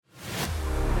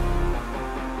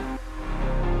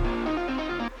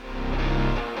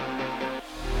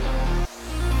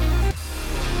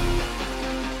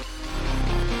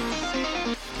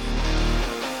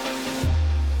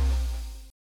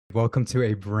Welcome to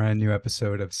a brand new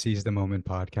episode of Seize the Moment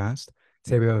podcast.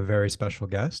 Today we have a very special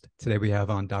guest. Today we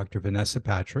have on Dr. Vanessa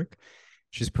Patrick.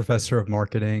 She's professor of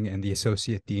marketing and the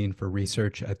associate dean for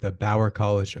research at the Bauer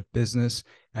College of Business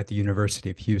at the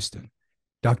University of Houston.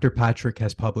 Dr. Patrick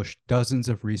has published dozens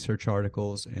of research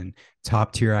articles in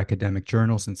top-tier academic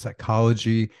journals in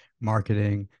psychology,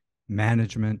 marketing,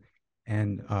 management,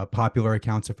 and popular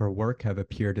accounts of her work have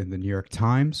appeared in the New York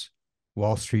Times,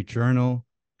 Wall Street Journal,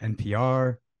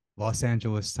 NPR, Los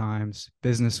Angeles Times,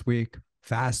 Business Week,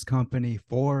 Fast Company,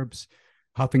 Forbes,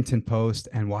 Huffington Post,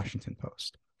 and Washington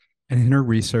Post. And in her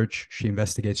research, she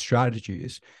investigates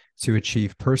strategies to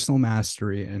achieve personal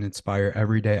mastery and inspire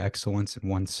everyday excellence in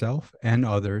oneself and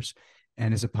others,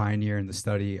 and is a pioneer in the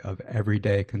study of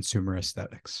everyday consumer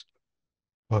aesthetics.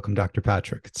 Welcome, Dr.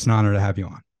 Patrick. It's an honor to have you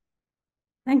on.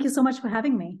 Thank you so much for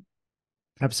having me.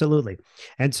 Absolutely.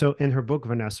 And so in her book,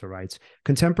 Vanessa writes,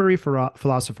 contemporary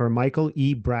philosopher Michael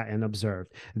E. Bratton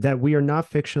observed that we are not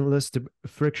frictionless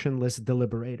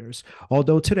deliberators.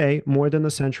 Although today, more than a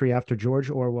century after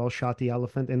George Orwell shot the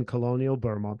elephant in colonial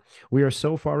Burma, we are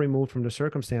so far removed from the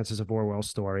circumstances of Orwell's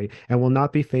story and will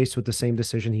not be faced with the same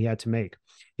decision he had to make.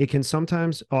 It can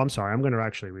sometimes, I'm sorry, I'm going to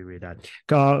actually reread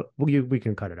that. We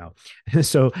can cut it out.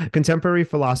 So contemporary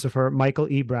philosopher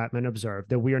Michael E. Bratton observed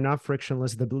that we are not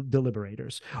frictionless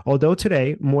deliberators. Although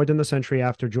today, more than a century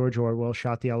after George Orwell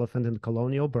shot the elephant in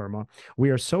colonial Burma, we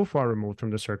are so far removed from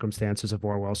the circumstances of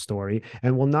Orwell's story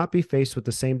and will not be faced with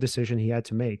the same decision he had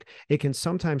to make. It can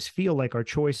sometimes feel like our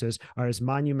choices are as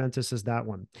monumentous as that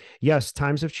one. Yes,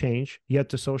 times have changed, yet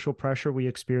the social pressure we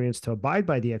experience to abide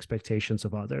by the expectations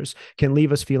of others can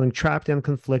leave us feeling trapped and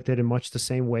conflicted in much the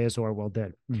same way as Orwell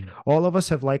did. All of us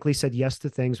have likely said yes to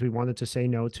things we wanted to say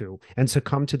no to and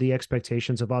succumbed to the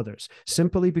expectations of others,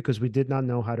 simply because we did not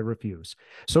know how to refuse.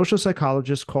 Social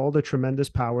psychologists call the tremendous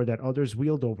power that others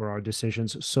wield over our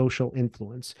decisions social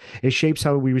influence. It shapes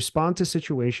how we respond to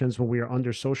situations when we are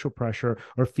under social pressure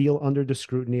or feel under the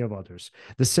scrutiny of others.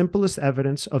 The simplest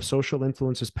evidence of social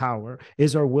influence's power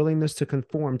is our willingness to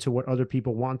conform to what other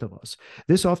people want of us.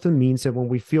 This often means that when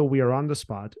we feel on the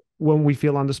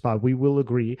spot, we will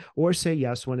agree or say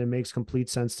yes when it makes complete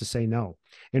sense to say no.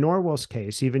 In Orwell's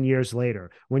case, even years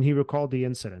later, when he recalled the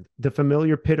incident, the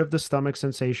familiar pit of the stomach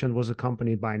sensation was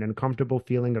accompanied by an uncomfortable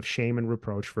feeling of shame and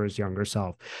reproach for his younger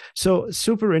self. So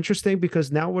super interesting,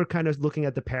 because now we're kind of looking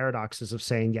at the paradoxes of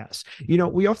saying yes. You know,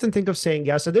 we often think of saying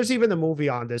yes, and there's even a movie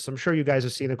on this. I'm sure you guys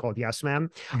have seen it, called Yes Man.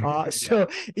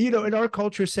 In our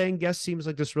culture, saying yes seems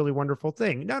like this really wonderful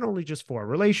thing, not only just for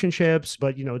relationships,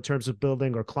 but, in terms of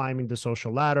building or climbing the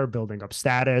social ladder, building up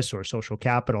status or social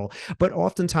capital. But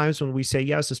oftentimes when we say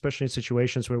yes, especially in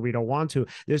situations where we don't want to,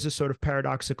 there's a sort of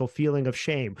paradoxical feeling of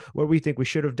shame where we think we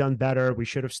should have done better, we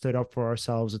should have stood up for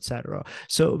ourselves, etc.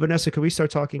 So Vanessa, can we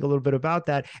start talking a little bit about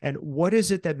that? And what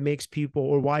is it that makes people,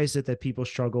 or why is it that people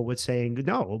struggle with saying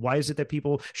no? Why is it that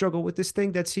people struggle with this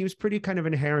thing that seems pretty kind of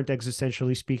inherent,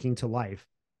 existentially speaking, to life?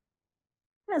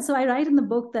 Yeah, so I write in the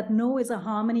book that no is a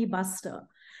harmony buster.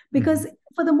 Because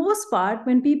for the most part,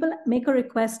 when people make a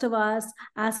request of us,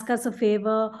 ask us a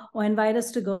favor, or invite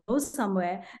us to go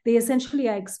somewhere, they essentially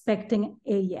are expecting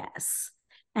a yes.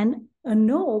 And a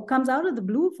no comes out of the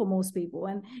blue for most people.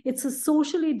 And it's a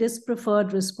socially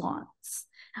dispreferred response,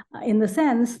 in the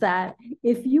sense that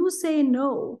if you say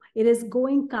no, it is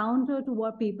going counter to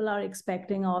what people are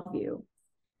expecting of you.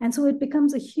 And so it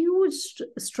becomes a huge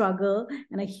struggle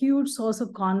and a huge source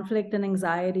of conflict and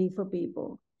anxiety for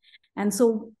people. And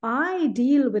so I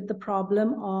deal with the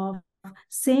problem of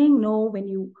saying no when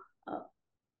you,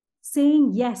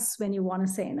 saying yes when you want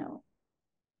to say no.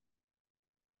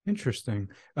 Interesting.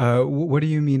 What do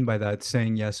you mean by that,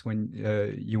 saying yes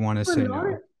when you want to say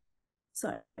no?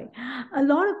 A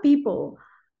lot of people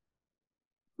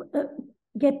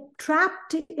get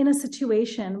trapped in a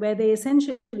situation where they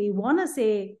essentially want to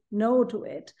say no to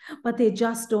it, but they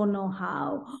just don't know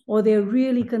how, or they're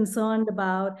really concerned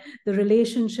about the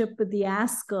relationship with the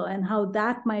asker and how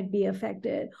that might be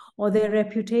affected, or their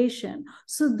reputation.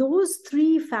 So those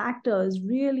three factors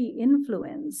really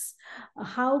influence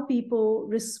how people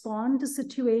respond to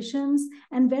situations,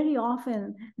 and very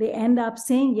often they end up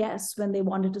saying yes when they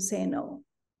wanted to say no.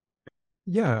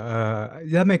 Yeah,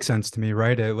 that makes sense to me,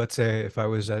 right? Let's say if I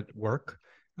was at work,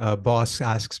 boss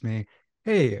asks me,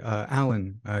 "Hey,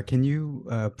 Alan, can you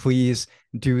please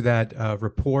do that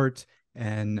report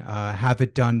and have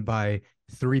it done by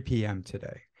 3 p.m.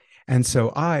 today?" And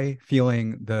so I,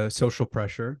 feeling the social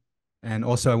pressure, and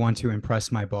also I want to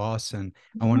impress my boss, and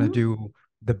I want to do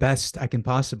the best I can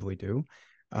possibly do.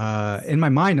 In my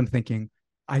mind, I'm thinking,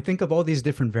 I think of all these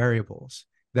different variables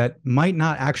that might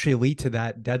not actually lead to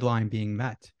that deadline being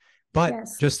met. But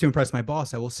Yes. just to impress my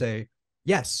boss, I will say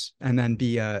yes, and then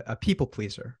be a people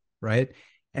pleaser, right?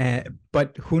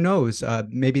 But who knows?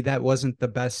 Maybe that wasn't the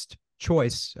best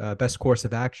choice, best course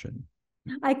of action.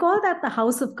 I call that the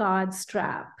house of cards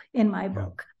trap in my Yeah.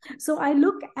 book. So I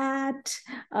look at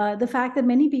the fact that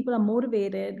many people are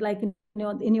motivated, like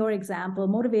in your example,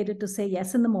 motivated to say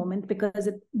yes in the moment because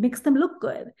it makes them look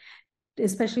good,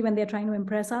 especially when they're trying to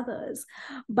impress others.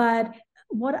 But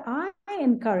what I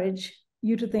encourage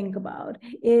you to think about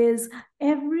is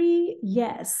every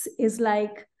yes is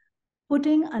like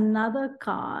putting another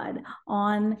card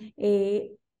on a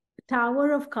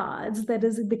tower of cards that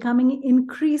is becoming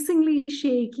increasingly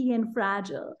shaky and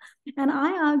fragile. And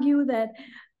I argue that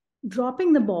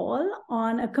dropping the ball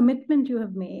on a commitment you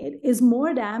have made is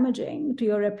more damaging to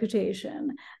your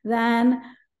reputation than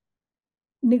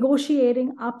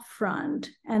negotiating upfront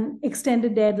an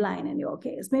extended deadline in your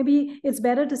case. Maybe it's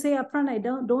better to say upfront, I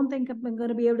don't think I'm going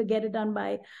to be able to get it done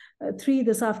by 3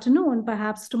 this afternoon,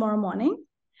 perhaps tomorrow morning.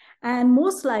 And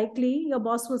most likely your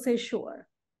boss will say, sure.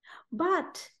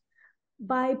 But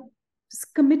by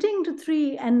committing to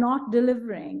 3 and not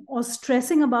delivering or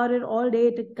stressing about it all day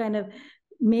to kind of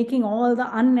making all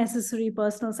the unnecessary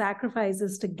personal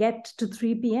sacrifices to get to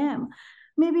 3 p.m.,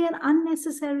 maybe an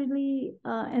unnecessary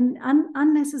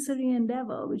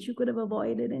endeavor, which you could have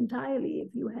avoided entirely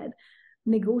if you had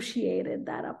negotiated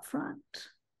that up front.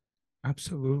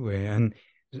 Absolutely. And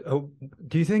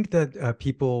do you think that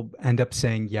people end up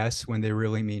saying yes when they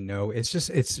really mean no? It's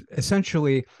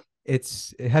essentially,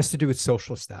 it has to do with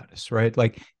social status, right?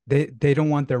 Like they don't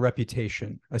want their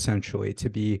reputation essentially to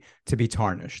be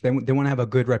tarnished. They want to have a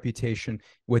good reputation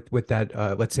with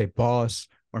that let's say boss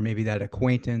or maybe that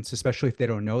acquaintance, especially if they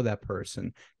don't know that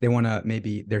person.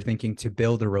 Maybe they're thinking to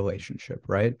build a relationship,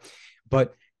 right?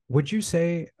 But would you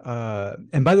say,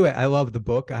 and by the way, I love the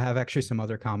book. I have actually some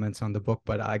other comments on the book,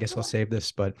 but I guess I'll save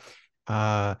this. But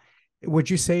would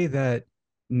you say that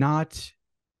not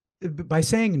by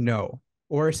saying no,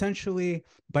 or essentially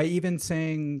by even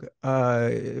saying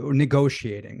or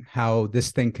negotiating how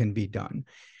this thing can be done,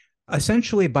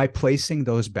 essentially by placing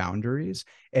those boundaries,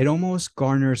 it almost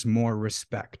garners more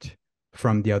respect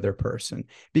from the other person?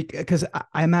 Because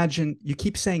I imagine you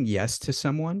keep saying yes to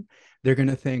someone, they're going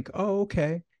to think, oh,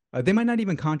 okay. They might not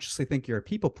even consciously think you're a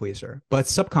people pleaser, but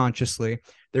subconsciously,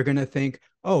 they're going to think,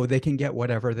 oh, they can get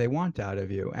whatever they want out of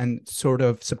you, and sort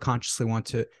of subconsciously want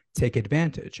to take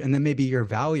advantage. And then maybe your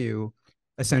value,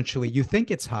 essentially, you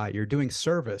think it's high, you're doing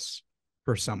service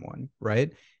for someone,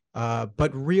 right?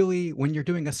 But really, when you're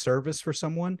doing a service for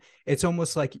someone, it's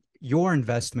almost like your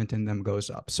investment in them goes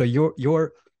up. So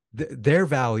their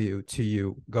value to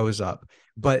you goes up,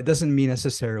 but it doesn't mean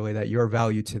necessarily that your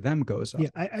value to them goes up. Yeah,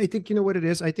 I think you know what it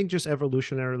is. I think just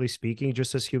evolutionarily speaking,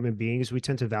 just as human beings, we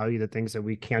tend to value the things that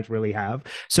we can't really have.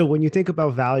 So when you think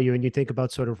about value and you think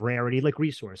about sort of rarity, like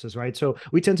resources, right? So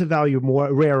we tend to value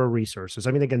more rarer resources.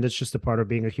 I mean, again, that's just a part of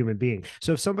being a human being.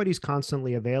 So if somebody's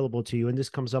constantly available to you, and this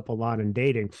comes up a lot in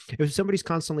dating, if somebody's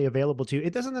constantly available to you,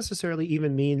 it doesn't necessarily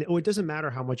even mean, or it doesn't matter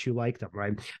how much you like them,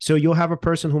 right? So you'll have a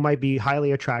person who might be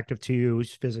highly attractive to you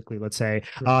physically, let's say.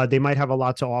 They might have a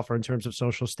lot to offer in terms of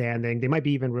social standing. They might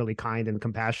be even really kind and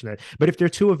compassionate. But if they're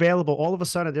too available, all of a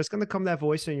sudden there's going to come that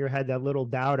voice in your head, that little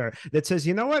doubter that says,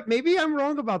 you know what, maybe I'm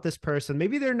wrong about this person.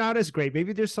 Maybe they're not as great.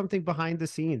 Maybe there's something behind the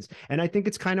scenes. And I think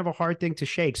it's kind of a hard thing to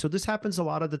shake. So this happens a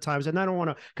lot of the times. And I don't want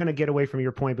to kind of get away from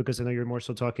your point, because I know you're more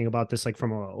so talking about this like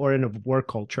or in a work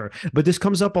culture. But this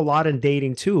comes up a lot in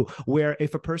dating too, where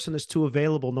if a person is too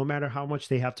available, no matter how much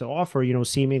they have to offer,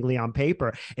 seemingly on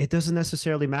paper, it doesn't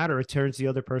necessarily matter. It turns the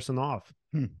other person off.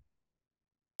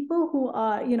 People who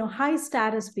are, high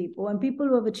status people and people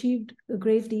who have achieved a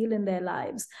great deal in their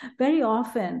lives very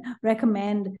often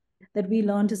recommend that we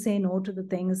learn to say no to the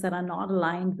things that are not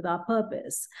aligned with our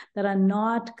purpose, that are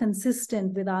not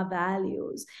consistent with our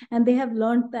values. And they have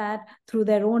learned that through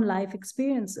their own life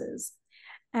experiences.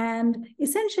 And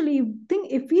essentially,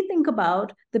 if we think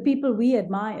about the people we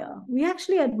admire, we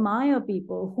actually admire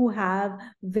people who have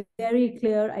very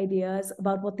clear ideas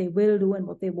about what they will do and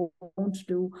what they won't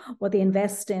do, what they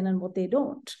invest in and what they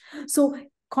don't. So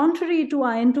contrary to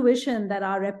our intuition that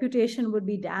our reputation would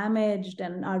be damaged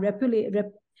and our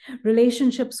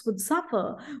relationships would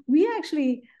suffer, we are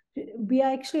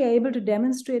actually able to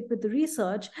demonstrate with the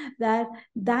research that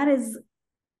is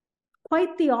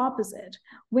quite the opposite.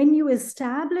 When you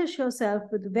establish yourself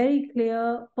with very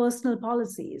clear personal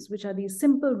policies, which are these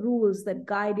simple rules that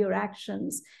guide your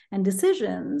actions and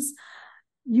decisions,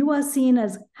 you are seen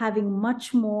as having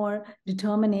much more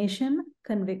determination,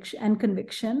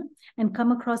 conviction, and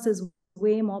come across as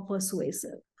way more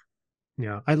persuasive.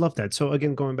 Yeah, I love that. So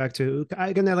again, going back to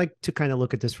again, I like to kind of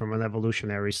look at this from an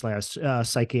evolutionary slash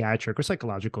psychiatric or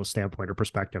psychological standpoint or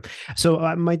perspective. So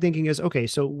my thinking is, okay,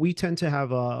 so we tend to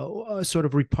have a sort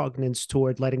of repugnance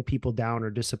toward letting people down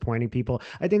or disappointing people.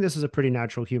 I think this is a pretty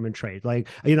natural human trait. Like,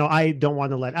 I don't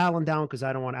want to let Alan down because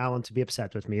I don't want Alan to be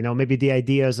upset with me. Maybe the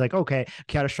idea is like, okay,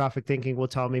 catastrophic thinking will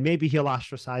tell me maybe he'll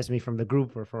ostracize me from the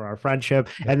group or for our friendship,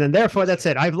 and then therefore that's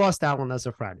it. I've lost Alan as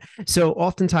a friend. So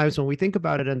oftentimes when we think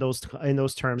about it in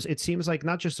those terms, it seems like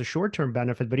not just a short-term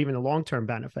benefit, but even a long-term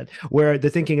benefit, where the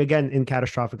thinking again in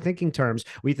catastrophic thinking terms,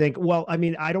 we think, well, I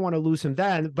mean, I don't want to lose him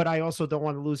then, but I also don't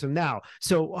want to lose him now.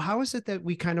 So how is it that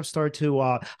we kind of start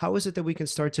to how is it that we can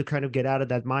start to kind of get out of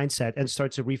that mindset and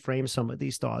start to reframe some of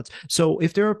these thoughts? So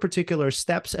if there are particular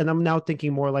steps, and I'm now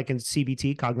thinking more like in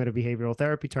CBT, cognitive behavioral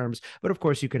therapy terms, but of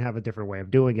course you can have a different way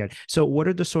of doing it. So what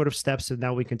are the sort of steps that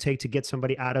now we can take to get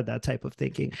somebody out of that type of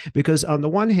thinking? Because on the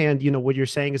one hand, what you're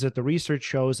saying is that the research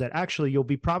shows that actually you'll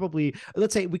be probably,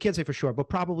 let's say, we can't say for sure, but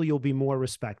probably you'll be more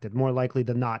respected, more likely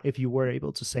than not, if you were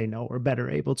able to say no or better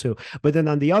able to. But then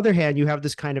on the other hand, you have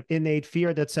this kind of innate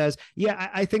fear that says, yeah,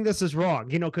 I think this is wrong,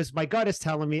 because my gut is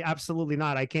telling me absolutely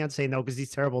not. I can't say no because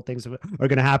these terrible things are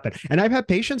going to happen. And I've had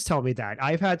patients tell me that.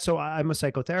 So I'm a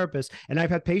psychotherapist, and I've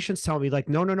had patients tell me like,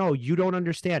 no, you don't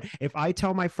understand. If I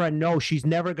tell my friend no, she's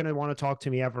never going to want to talk to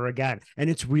me ever again. And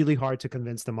it's really hard to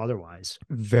convince them otherwise.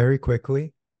 Very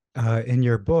quickly, in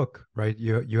your book, right,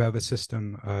 you have a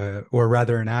system, or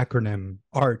rather an acronym,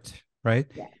 ART, right?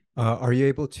 Yeah. Are you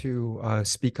able to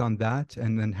speak on that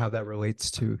and then how that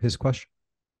relates to his question?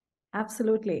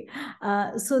 Absolutely.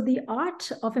 So the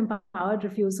art of empowered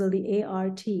refusal, the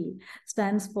ART,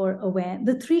 stands for aware.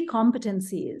 The three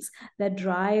competencies that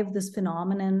drive this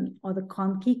phenomenon, or the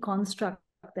key construct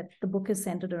that the book is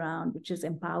centered around, which is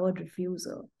empowered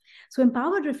refusal. So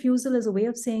empowered refusal is a way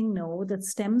of saying no that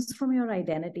stems from your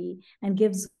identity and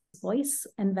gives voice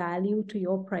and value to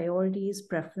your priorities,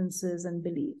 preferences, and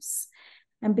beliefs.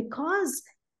 And because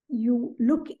you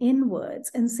look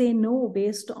inwards and say no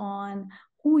based on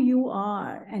who you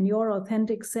are and your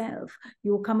authentic self,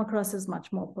 you will come across as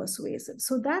much more persuasive.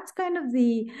 So that's kind of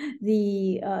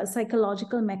the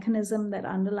psychological mechanism that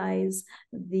underlies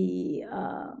the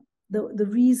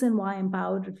reason why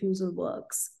empowered refusal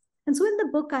works. And so in the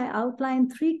book, I outline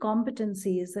 3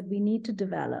 competencies that we need to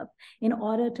develop in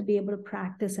order to be able to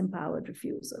practice empowered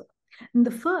refusal. And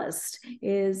the first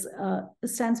is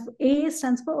stands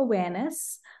for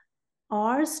awareness,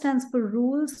 R stands for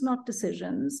rules, not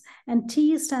decisions, and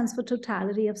T stands for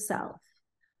totality of self.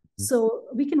 So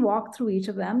we can walk through each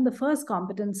of them. The first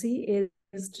competency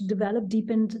is to develop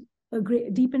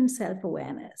deepened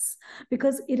self-awareness,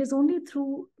 because it is only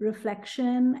through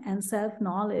reflection and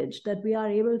self-knowledge that we are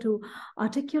able to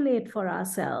articulate for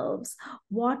ourselves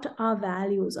what our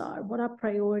values are, what our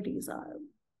priorities are,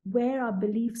 where our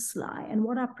beliefs lie, and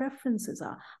what our preferences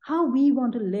are, how we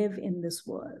want to live in this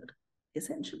world,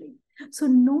 essentially. So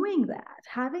knowing that,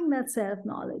 having that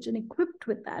self-knowledge and equipped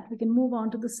with that, we can move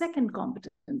on to the second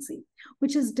competency,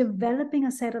 which is developing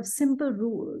a set of simple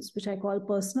rules, which I call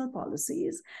personal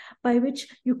policies, by which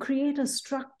you create a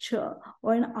structure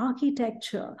or an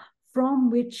architecture from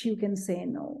which you can say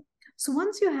no. So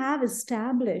once you have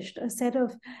established a set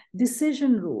of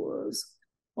decision rules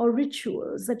or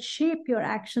rituals that shape your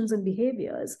actions and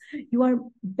behaviors, you are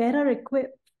better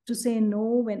equipped to say no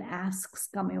when asks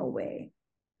come your way.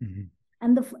 Mm-hmm.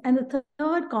 And the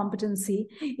third competency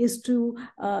is to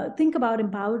think about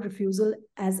empowered refusal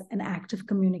as an act of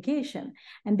communication.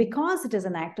 And because it is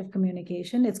an act of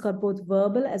communication, it's got both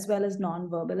verbal as well as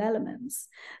non-verbal elements.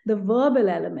 The verbal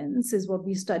elements is what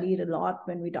we studied a lot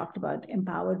when we talked about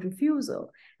empowered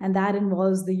refusal. And that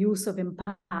involves the use of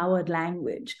empowered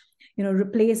language,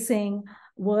 replacing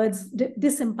words,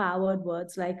 disempowered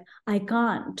words like I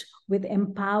can't with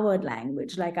empowered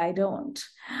language like I don't.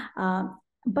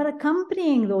 But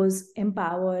accompanying those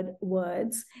empowered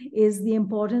words is the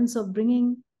importance of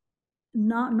bringing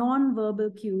non-verbal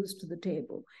cues to the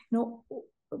table.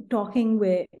 Talking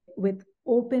with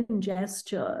open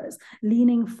gestures,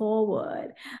 leaning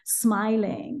forward,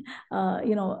 smiling,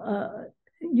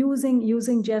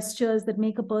 using gestures that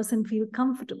make a person feel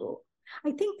comfortable. I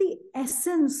think the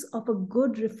essence of a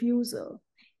good refusal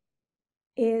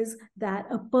is that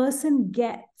a person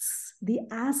gets, the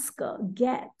asker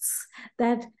gets,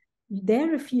 that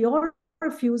your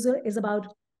refusal is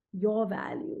about your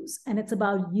values and it's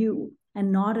about you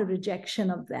and not a rejection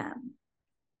of them.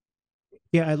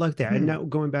 Yeah, I like that. And now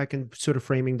going back and sort of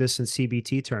framing this in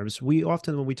CBT terms, we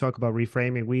often, when we talk about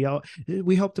reframing,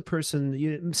 we help the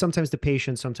person, sometimes the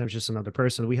patient, sometimes just another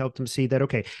person. We help them see that,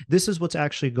 okay, this is what's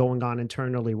actually going on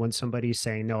internally when somebody's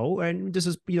saying no, and this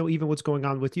is, even what's going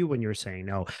on with you when you're saying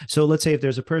no. So let's say if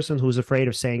there's a person who's afraid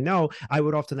of saying no, I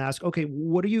would often ask, okay,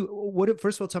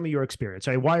 first of all, tell me your experience,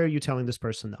 right? Why are you telling this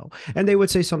person no? And they would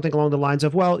say something along the lines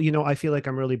of, well, I feel like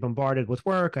I'm really bombarded with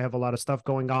work. I have a lot of stuff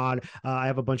going on. I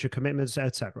have a bunch of commitments,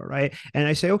 etc. Right? And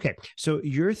I say, okay, so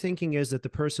your thinking is that the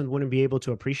person wouldn't be able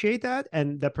to appreciate that,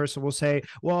 and that person will say,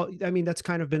 well, I mean, that's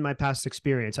kind of been my past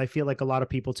experience. I feel like a lot of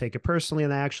people take it personally,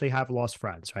 and I actually have lost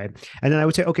friends, right? And then I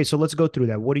would say, okay, so let's go through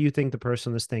that. What do you think the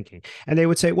person is thinking? And they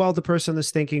would say, well, the person is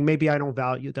thinking, maybe I don't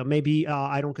value them, maybe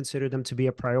I don't consider them to be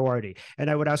a priority. And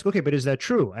I would ask, okay, but is that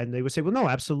true? And they would say, well, no,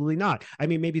 absolutely not. I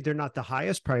mean, maybe they're not the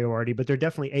highest priority, but they're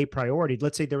definitely a priority.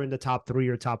 Let's say they're in the top 3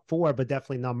 or top 4, but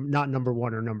definitely not number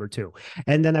 1 or number 2.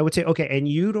 And then I would say, okay, and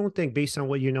you don't think, based on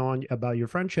what you know about your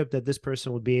friendship, that this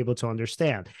person would be able to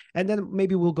understand. And then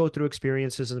maybe we'll go through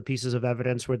experiences and pieces of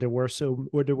evidence where there were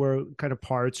kind of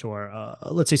parts, or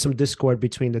let's say some discord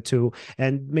between the two.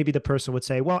 And maybe the person would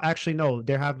say, well, actually, no,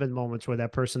 there have been moments where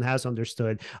that person has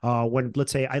understood when,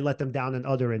 let's say, I let them down in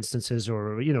other instances,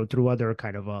 or, through other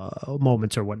kind of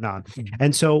moments or whatnot. Mm-hmm.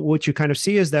 And so what you kind of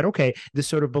see is that, okay, this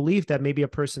sort of belief that maybe a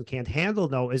person can't handle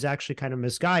no is actually kind of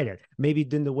misguided. Maybe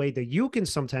in the way that you can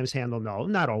sometimes handle no,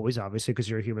 not always, obviously, because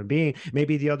you're a human being,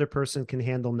 maybe the other person can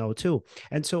handle no too.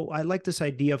 And so I like this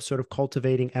idea of sort of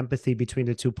cultivating empathy between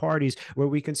the two parties, where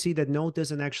we can see that no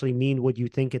doesn't actually mean what you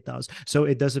think it does. So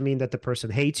it doesn't mean that the person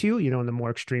hates you, in the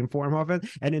more extreme form of it.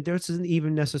 And it doesn't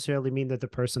even necessarily mean that the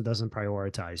person doesn't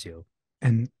prioritize you.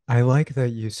 And I like that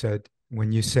you said,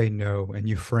 when you say no and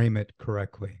you frame it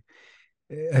correctly,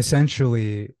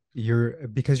 essentially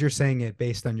because you're saying it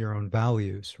based on your own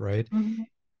values, right? Mm-hmm.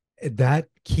 That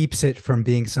keeps it from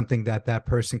being something that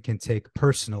person can take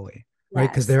personally, right?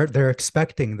 Because they're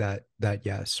expecting that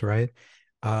yes, right?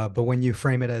 But when you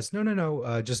frame it as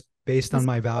no, just based on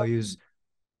my values,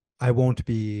 I won't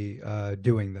be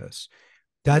doing this.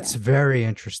 That's very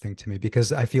interesting to me,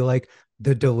 because I feel like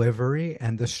the delivery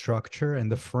and the structure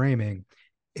and the framing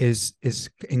is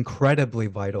incredibly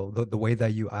vital, the way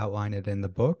that you outline it in the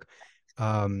book,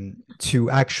 to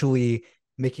actually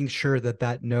making sure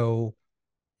that no,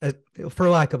 for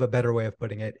lack of a better way of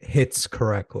putting it, hits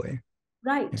correctly.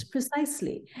 Right,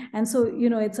 precisely. And so,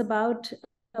 it's about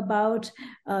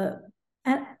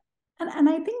and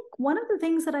I think one of the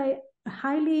things that I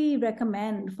highly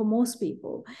recommend for most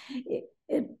people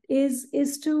it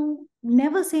is to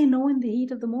never say no in the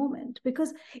heat of the moment,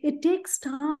 because it takes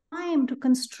time to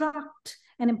construct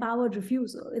an empowered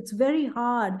refusal. It's very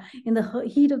hard in the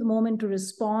heat of the moment to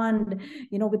respond,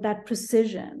 with that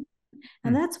precision.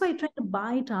 And that's why I try to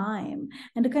buy time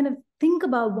and to kind of think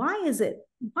about why is it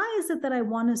that I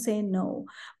want to say no?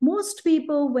 Most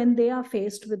people, when they are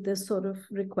faced with this sort of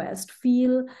request,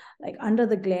 feel like under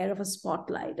the glare of a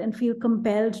spotlight and feel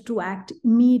compelled to act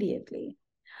immediately.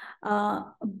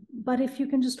 But if you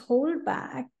can just hold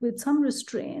back with some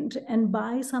restraint and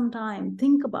buy some time,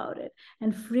 think about it,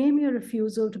 and frame your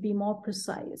refusal to be more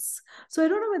precise. So I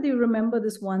don't know whether you remember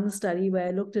this one study where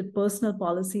I looked at personal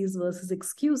policies versus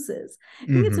excuses. I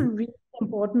think it's a really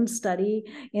important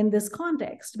study in this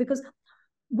context, because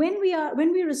when we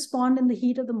respond in the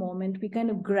heat of the moment, we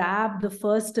kind of grab the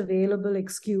first available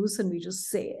excuse and we just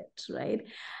say it, right?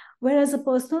 Whereas a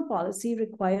personal policy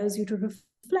requires you to reflect.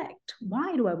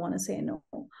 Why do I want to say no?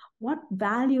 What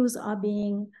values are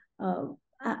being,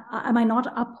 am I not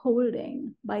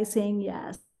upholding by saying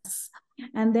yes?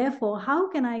 And therefore, how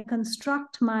can I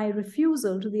construct my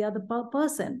refusal to the other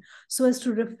person so as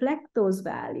to reflect those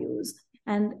values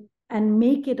and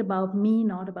make it about me,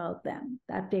 not about them?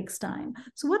 That takes time.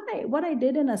 So what I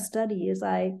did in a study is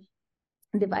I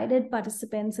divided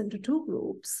participants into 2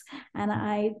 groups, and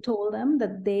I told them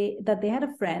that they had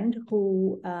a friend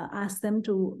who asked them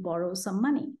to borrow some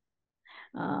money,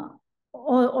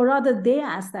 or rather they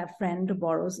asked that friend to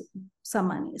borrow some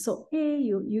money. So, hey,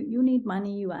 you need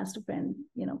money. You asked a friend,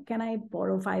 can I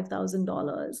borrow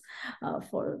 $5,000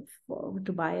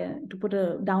 to put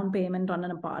a down payment on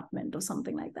an apartment or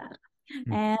something like that.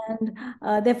 And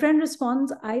their friend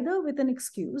responds either with an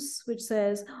excuse, which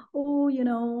says, oh,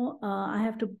 I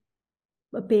have to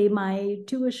pay my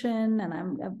tuition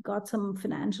and I've got some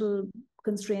financial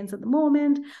constraints at the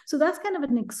moment. So that's kind of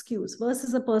an excuse,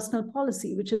 versus a personal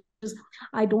policy, which is,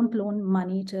 I don't loan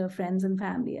money to friends and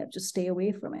family. I just stay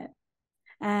away from it.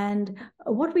 And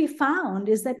what we found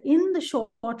is that in the short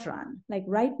run, like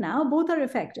right now, both are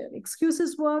effective.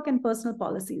 Excuses work and personal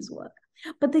policies work.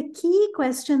 But the key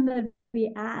question that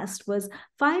we asked was,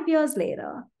 5 years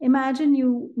later, imagine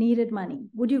you needed money.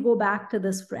 Would you go back to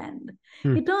this friend?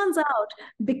 It turns out,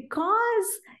 because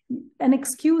an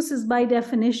excuse is by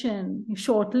definition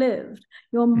short-lived,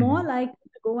 you're more likely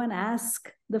to go and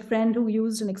ask the friend who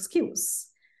used an excuse.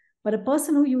 But a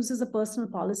person who uses a personal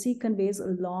policy conveys a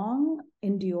long,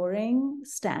 enduring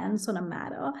stance on a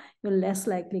matter. You're less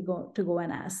likely to go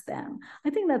and ask them. I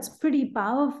think that's pretty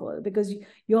powerful, because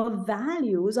your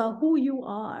values are who you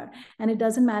are. And it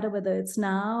doesn't matter whether it's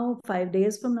now, 5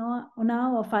 days from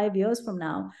now, or 5 years from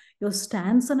now. Your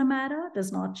stance on a matter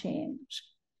does not change.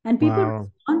 And people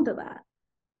respond to that.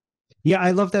 Yeah,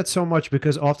 I love that so much,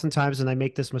 because oftentimes, and I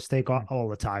make this mistake all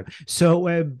the time.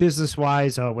 So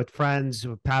business-wise, with friends,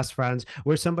 with past friends,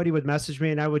 where somebody would message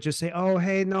me and I would just say, oh,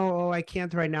 hey, no, I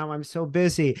can't right now. I'm so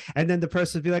busy. And then the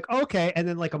person would be like, okay. And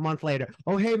then like a month later,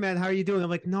 oh, hey, man, how are you doing? I'm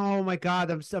like, no, my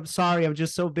God, I'm sorry. I'm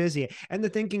just so busy. And the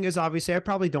thinking is, obviously, I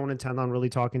probably don't intend on really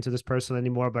talking to this person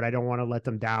anymore, but I don't want to let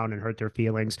them down and hurt their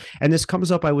feelings. And this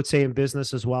comes up, I would say, in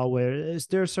business as well, where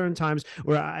there are certain times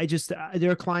where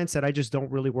there are clients that I just don't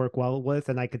really work well with,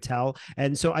 and I could tell.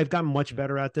 And so I've gotten much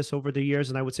better at this over the years.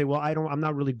 And I would say, well, I'm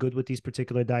not really good with these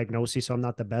particular diagnoses, so I'm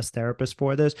not the best therapist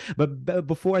for this. But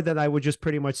before that, I would just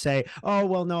pretty much say, oh,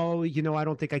 well, no, I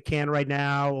don't think I can right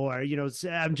now, or,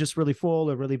 I'm just really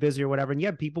full or really busy or whatever. And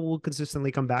yeah, people will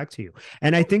consistently come back to you.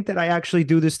 And I think that I actually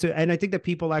do this and I think that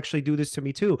people actually do this to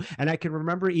me too. And I can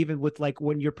remember even with like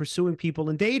when you're pursuing people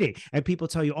and dating, and people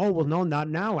tell you, oh, well, no, not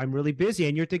now. I'm really busy.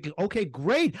 And you're thinking, okay,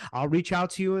 great. I'll reach out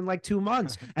to you in like 2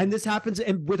 months. And this happens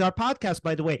and with our podcast,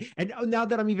 by the way. And now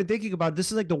that I'm even thinking about it,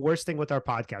 this is like the worst thing with our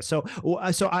podcast. So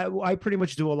I pretty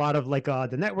much do a lot of like the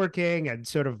networking and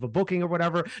sort of the booking or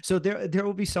whatever. So there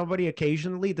will be somebody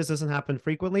occasionally, this doesn't happen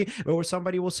frequently, where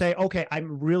somebody will say, okay,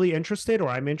 I'm really interested, or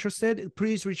I'm interested.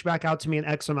 Please reach back out to me in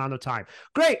X amount of time.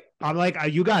 Great. I'm like,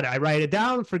 you got it. I write it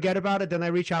down, forget about it. Then I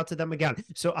reach out to them again.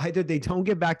 So either they don't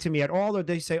get back to me at all, or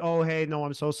they say, oh, hey, no,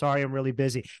 I'm so sorry. I'm really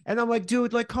busy. And I'm like,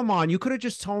 dude, like, come on. You could have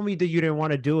just told me that you didn't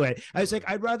want to do it. I was like,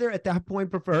 I'd rather at that point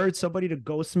prefer somebody to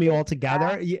ghost me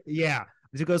altogether. Yeah.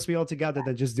 To ghost me altogether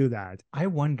than just do that. I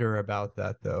wonder about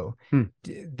that though.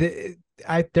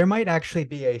 There might actually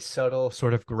be a subtle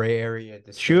sort of gray area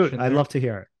distinction. Shoot, I'd love to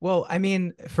hear it. Well, I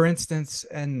mean, for instance,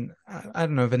 and I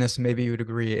don't know, Vanessa, maybe you would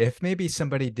agree, if maybe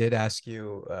somebody did ask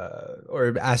you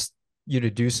or asked you to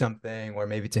do something, or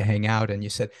maybe to hang out, and you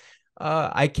said,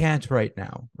 I can't right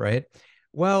now, right?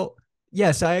 Well,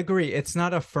 yes, I agree. It's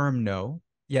not a firm no.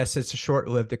 Yes, it's a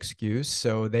short-lived excuse,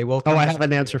 so they will. Oh, I have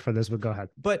an answer for this, but go ahead.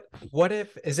 But what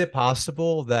if, is it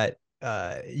possible that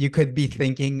you could be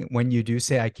thinking when you do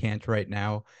say I can't right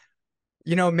now,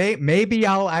 maybe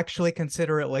I'll actually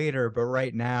consider it later, but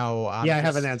right now I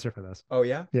have an answer for this. Oh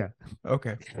yeah? Yeah.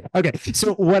 Okay.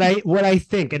 So what I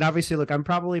think, and obviously, look, I'm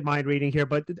probably mind reading here,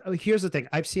 but here's the thing.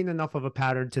 I've seen enough of a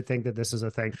pattern to think that this is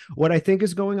a thing. What I think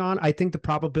is going on, I think the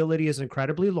probability is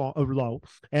incredibly low.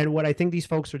 And what I think these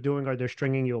folks are doing are they're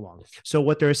stringing you along. So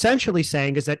what they're essentially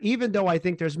saying is that even though I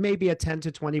think there's maybe a 10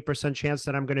 to 20% chance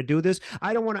that I'm going to do this,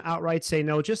 I don't want to outright say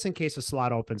no, just in case a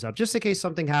slot opens up, just in case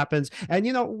something happens. And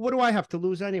what do I have to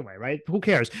lose anyway, right? Who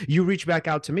cares? You reach back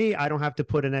out to me. I don't have to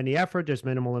put in any effort. There's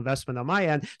minimal investment on my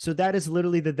end. So that is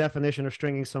literally the definition of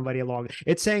stringing somebody along.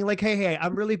 It's saying like, hey,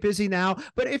 I'm really busy now,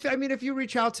 but if you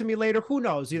reach out to me later, who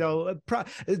knows?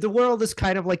 The world is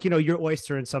kind of like, your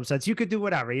oyster in some sense. You could do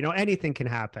whatever, anything can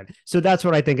happen. So that's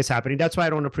what I think is happening. That's why I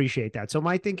don't appreciate that. So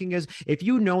my thinking is, if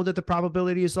you know that the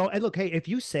probability is low, and look, hey, if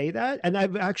you say that, and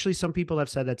I've actually, some people have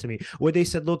said that to me, where they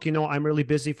said, look, I'm really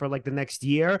busy for like the next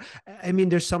year. I mean,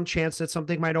 there's some chance that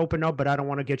something might open up, but I don't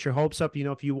want to get your hopes up.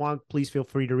 If you want, please feel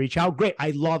free to reach out. Great.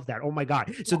 I love that. Oh my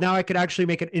God. So now I could actually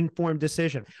make an informed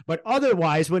decision. But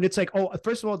otherwise, when it's like, oh,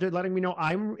 first of all, they're letting me know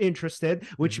I'm interested,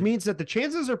 which means that the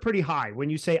chances are pretty high when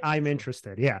you say I'm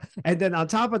interested. Yeah. And then on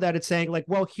top of that, it's saying like,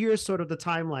 well, here's sort of the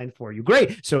timeline for you.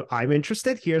 Great. So I'm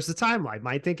interested. Here's the timeline.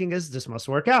 My thinking is this must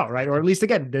work out, right? Or at least,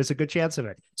 again, there's a good chance of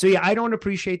it. So yeah, I don't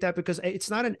appreciate that, because it's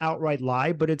not an outright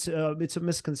lie, but it's a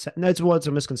misconception. It's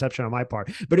a misconception on my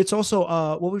part, but it's also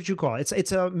what would you call it?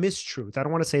 It's a mistruth. I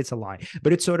don't want to say it's a lie,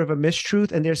 but it's sort of a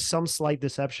mistruth, and there's some slight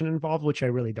deception involved, which I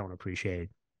really don't appreciate.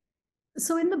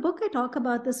 So in the book, I talk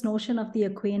about this notion of the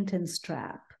acquaintance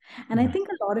trap. And I think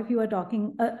a lot of you are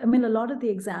talking, a lot of the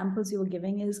examples you were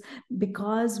giving is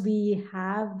because we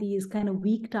have these kind of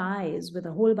weak ties with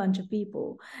a whole bunch of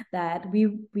people that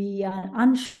we are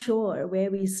unsure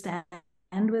where we stand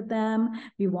with them.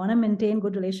 We want to maintain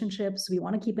good relationships. We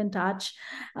want to keep in touch,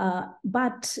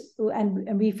 but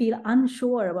we feel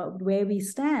unsure about where we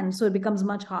stand. So it becomes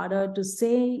much harder to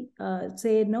say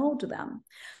no to them.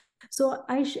 So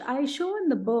I show in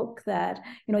the book that,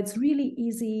 it's really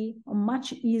easy, or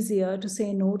much easier to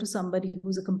say no to somebody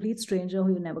who's a complete stranger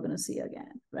who you're never going to see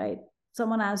again, right?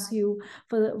 Someone asks you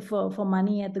for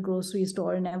money at the grocery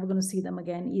store and never going to see them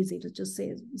again. Easy to just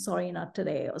say, sorry, not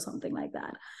today, or something like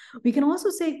that. We can also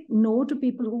say no to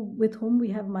people with whom we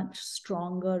have much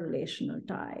stronger relational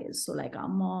ties. So like our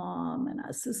mom and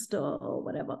our sister or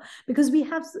whatever, because we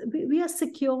are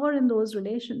secure in those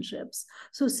relationships.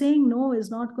 So saying no is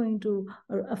not going to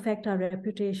affect our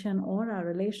reputation or our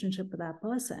relationship with that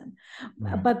person.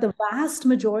 Right. But the vast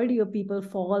majority of people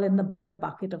fall in the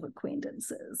bucket of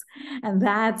acquaintances, and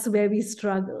that's where we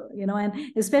struggle,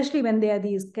 and especially when there are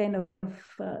these kind of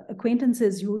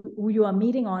acquaintances who you are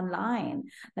meeting online,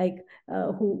 like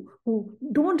who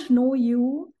don't know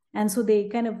you, and so they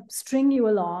kind of string you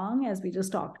along, as we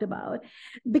just talked about,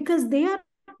 because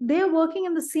they're working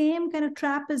in the same kind of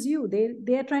trap as you.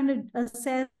 They're trying to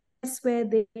assess where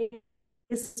they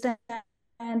stand.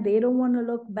 And they don't want to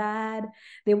look bad.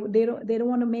 They don't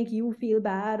want to make you feel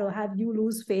bad or have you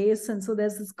lose face. And so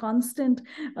there's this constant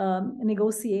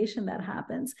negotiation that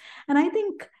happens. And I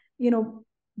think,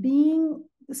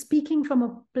 speaking from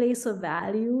a place of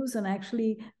values and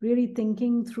actually really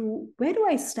thinking through, where do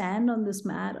I stand on this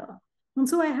matter? And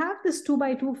so I have this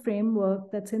 2x2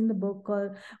 framework that's in the book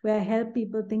called, where I help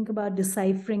people think about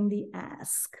deciphering the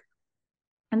ask.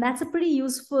 And that's a pretty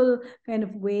useful kind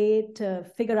of way to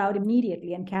figure out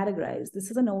immediately and categorize.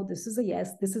 This is a no, this is a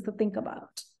yes, this is to think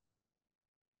about.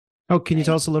 Oh, can you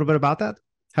tell us a little bit about that?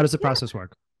 How does the process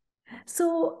work?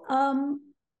 So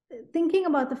thinking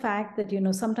about the fact that,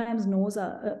 sometimes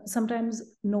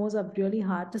no's are really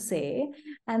hard to say,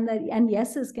 and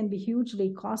yeses can be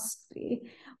hugely costly.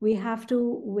 We have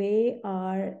to weigh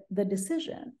the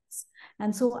decisions.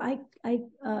 And so I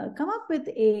come up with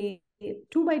a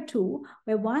 2x2,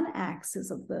 where one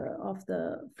axis of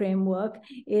the framework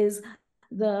is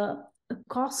the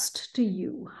cost to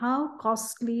you. How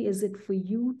costly is it for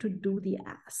you to do the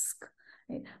ask?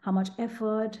 Right? How much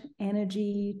effort,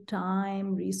 energy,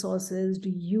 time, resources do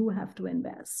you have to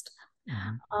invest?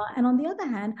 Mm-hmm. And on the other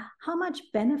hand, how much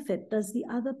benefit does the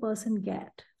other person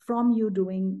get from you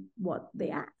doing what they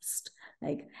asked?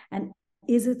 And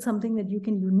is it something that you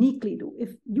can uniquely do?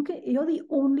 If you're the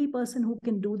only person who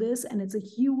can do this, and it's a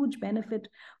huge benefit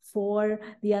for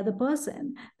the other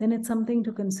person, then it's something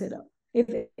to consider. If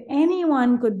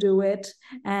anyone could do it,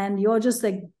 and you're just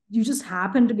like, you just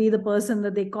happen to be the person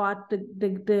that they caught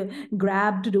to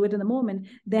grab to do it in the moment,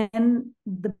 then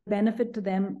the benefit to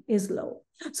them is low.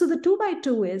 So the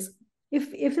 2x2 is,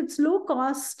 if it's low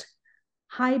cost,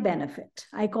 high benefit,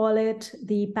 I call it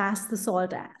the pass the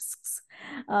salt asks.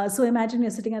 So imagine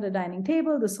you're sitting at a dining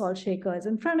table, the salt shaker is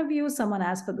in front of you, someone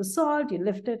asks for the salt, you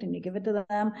lift it and you give it to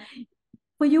them.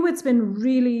 For you, it's been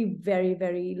really very,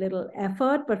 very little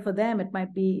effort, but for them, it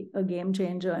might be a game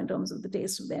changer in terms of the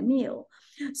taste of their meal.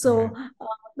 So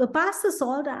the pass the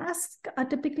salt asks are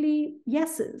typically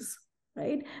yeses,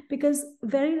 right? Because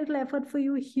very little effort for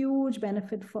you, huge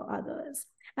benefit for others.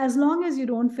 As long as you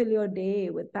don't fill your day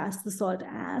with pass the salt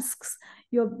asks,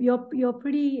 you're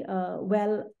pretty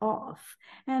well off.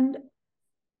 And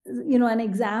an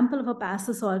example of a pass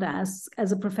the salt ask,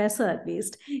 as a professor at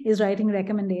least, is writing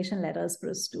recommendation letters for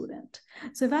a student.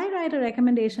 So if I write a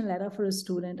recommendation letter for a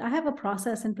student, I have a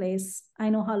process in place. I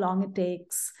know how long it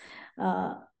takes.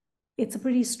 It's a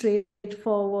pretty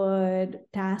straightforward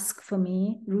task for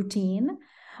me, routine.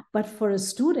 But for a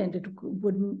student,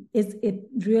 it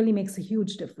really makes a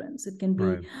huge difference. It can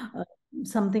be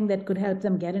something that could help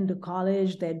them get into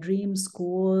college, their dream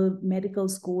school, medical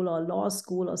school, or law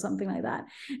school, or something like that.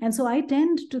 And so I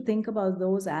tend to think about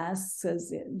those asks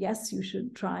as, yes, you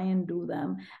should try and do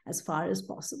them as far as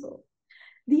possible.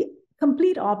 The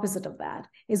complete opposite of that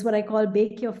is what I call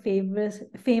bake your famous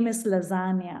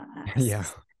lasagna asks. Yeah.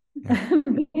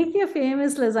 Bake your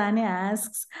famous lasagna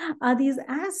asks are these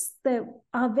asks that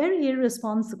are very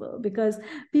irresponsible, because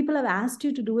people have asked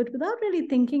you to do it without really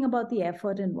thinking about the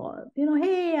effort involved.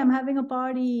 Hey, I'm having a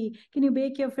party. Can you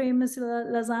bake your famous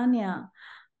lasagna?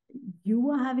 You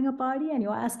are having a party and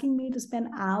you're asking me to spend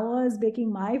hours baking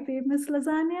my famous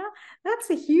lasagna? That's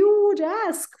a huge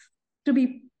ask to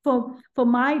be for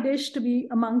my dish to be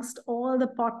amongst all the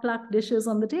potluck dishes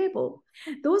on the table.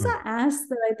 Those are asks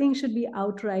that I think should be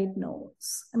outright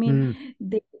no's. I mean,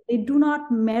 they do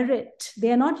not merit,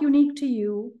 they are not unique to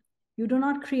you. You do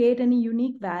not create any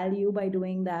unique value by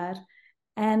doing that.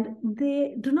 And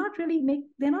they do not really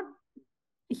they're not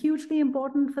hugely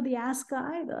important for the asker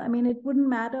either. I mean, it wouldn't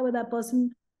matter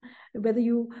whether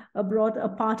you brought a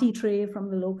party tray from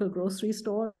the local grocery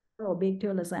store, or baked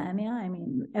your lasagna. I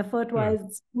mean, effort-wise, Yeah.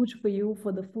 it's huge for you,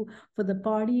 for the food, for the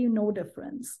party, no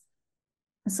difference.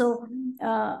 So,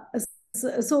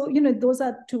 those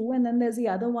are two. And then there's the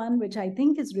other one, which I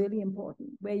think is really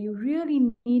important, where you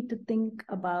really need to think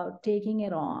about taking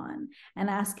it on and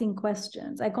asking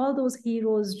questions. I call those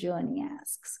hero's journey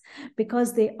asks,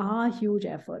 because they are huge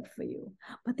effort for you,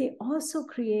 but they also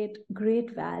create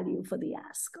great value for the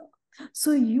asker.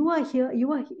 So you are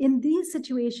in these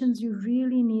situations, you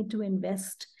really need to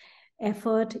invest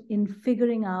effort in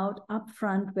figuring out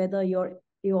upfront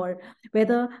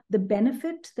whether the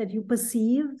benefit that you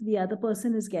perceive the other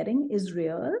person is getting is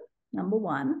real, number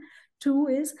one. Two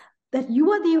is that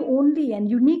you are the only and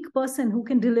unique person who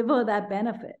can deliver that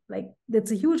benefit. Like,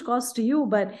 that's a huge cost to you,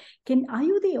 but are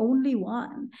you the only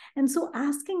one? And so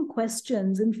asking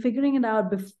questions and figuring it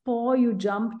out before you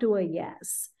jump to a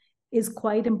yes is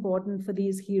quite important for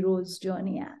these heroes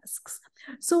journey asks.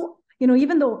 So,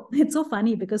 even though it's so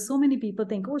funny because so many people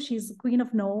think, oh, she's the queen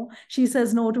of no, she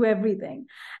says no to everything.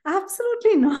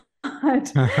 Absolutely not.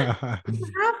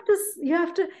 You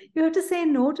have to say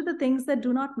no to the things that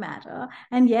do not matter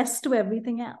and yes to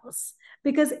everything else,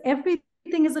 because everything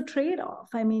is a trade-off.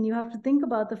 I mean, you have to think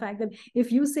about the fact that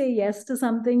if you say yes to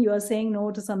something, you are saying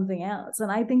no to something else.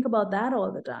 And I think about that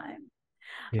all the time.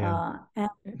 Yeah.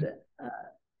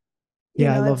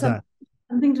 Yeah, I love that.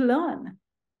 Something to learn.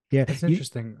 Yeah, that's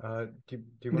interesting. Do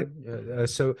you mind?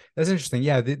 So that's interesting.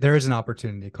 Yeah, there is an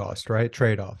opportunity cost, right?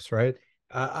 Trade-offs, right?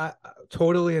 I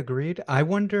totally agreed. I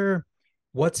wonder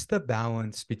what's the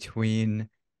balance between,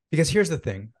 because here's the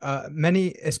thing.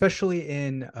 Many, especially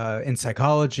in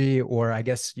psychology, or I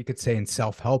guess you could say in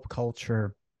self-help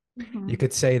culture, you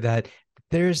could say that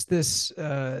there's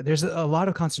a lot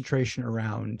of concentration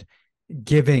around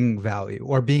giving value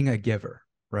or being a giver,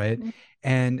 right?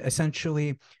 And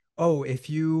essentially, oh, if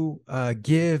you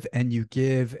give and you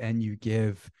give and you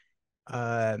give,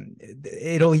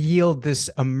 it'll yield this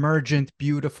emergent,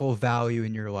 beautiful value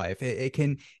in your life. It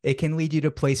can lead you to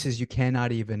places you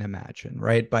cannot even imagine,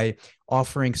 right? By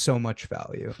offering so much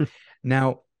value.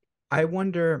 Now, I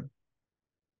wonder,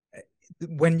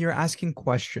 when you're asking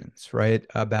questions, right,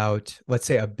 about, let's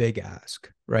say, a big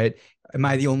ask, right? Am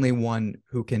I the only one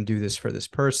who can do this for this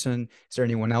person? Is there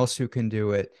anyone else who can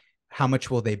do it? How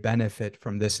much will they benefit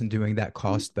from this and doing that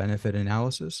cost benefit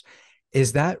analysis?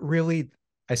 Is that really,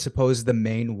 I suppose, the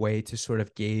main way to sort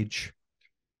of gauge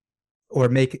or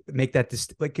make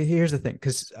that like, here's the thing,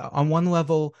 because on one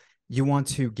level you want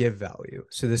to give value,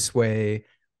 so this way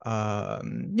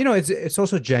it's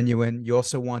also genuine. You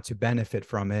also want to benefit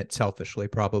from it selfishly,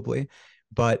 probably,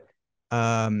 but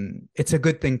it's a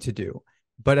good thing to do.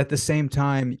 But at the same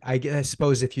time, I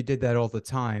suppose if you did that all the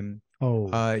time,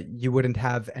 you wouldn't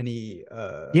have any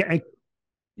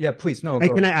yeah, please. No,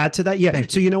 Can I add to that? Yeah. Thank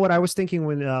so you know what I was thinking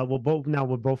when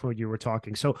both of you were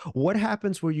talking. So what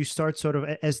happens where you start sort of,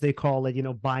 as they call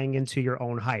it, buying into your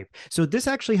own hype? So this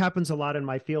actually happens a lot in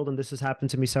my field, and this has happened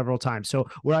to me several times. So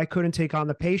where I couldn't take on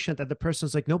the patient, and the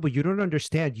person's like, no, but you don't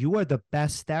understand. You are the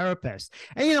best therapist.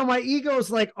 And my ego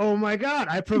is like, oh my God,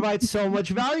 I provide so much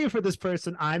value for this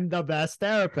person. I'm the best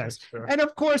therapist. Sure. And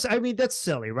of course, I mean, that's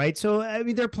silly, right? So I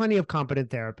mean, there are plenty of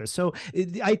competent therapists. So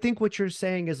I think what you're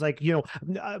saying is like,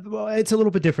 well, it's a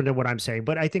little bit different than what I'm saying,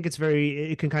 but I think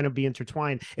it can kind of be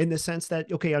intertwined in the sense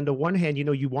that, okay, on the one hand,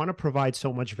 you want to provide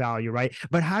so much value, right?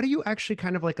 But how do you actually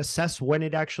kind of like assess when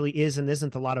it actually is and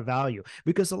isn't a lot of value?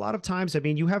 Because a lot of times, I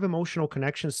mean, you have emotional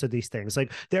connections to these things.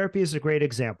 Like therapy is a great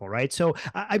example, right? So,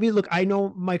 I mean, look, I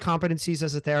know my competencies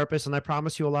as a therapist, and I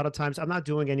promise you a lot of times I'm not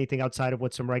doing anything outside of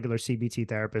what some regular CBT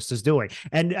therapist is doing.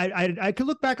 And I could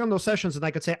look back on those sessions and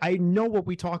I could say, I know what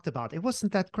we talked about. It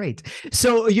wasn't that great.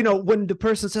 So, when the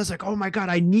person says like, oh my God,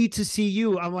 I need to see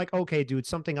you, I'm like, okay, dude,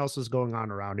 something else is going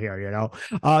on around here,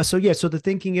 so the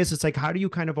thinking is, it's like, how do you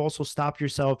kind of also stop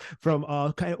yourself from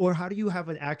or how do you have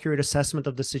an accurate assessment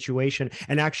of the situation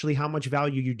and actually how much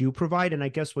value you do provide? And I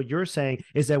guess what you're saying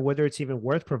is that whether it's even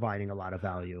worth providing a lot of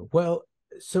value. Well,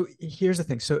 so here's the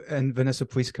thing. So, and Vanessa,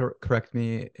 please correct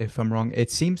me if I'm wrong.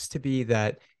 It seems to be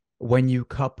that when you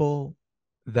couple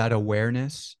that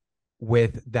awareness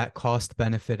with that cost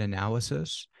benefit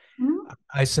analysis,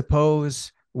 I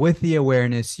suppose with the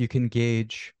awareness, you can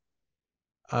gauge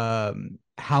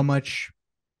how much,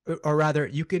 or rather,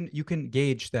 you can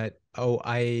gauge that,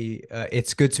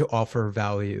 it's good to offer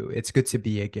value. It's good to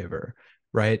be a giver,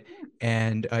 right?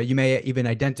 And you may even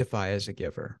identify as a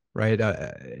giver, right?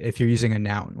 If you're using a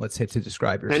noun, let's say, to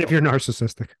describe yourself. And if you're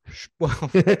narcissistic. Well,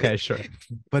 okay, sure.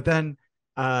 But then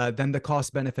the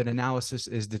cost benefit analysis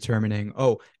is determining,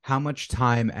 how much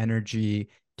time, energy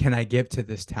can I give to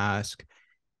this task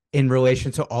in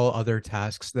relation to all other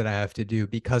tasks that I have to do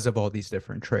because of all these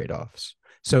different trade-offs.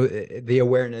 So the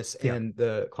awareness and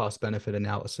the cost benefit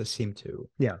analysis seem to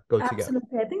go together.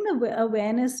 Absolutely. I think the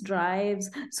awareness drives,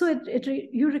 so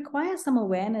you require some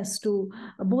awareness to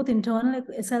both internal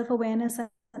self-awareness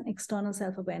and external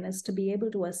self-awareness to be able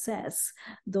to assess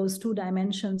those two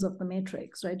dimensions of the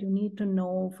matrix, right? You need to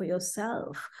know for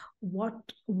yourself,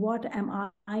 what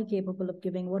am I capable of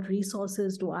giving? What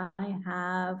resources do I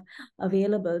have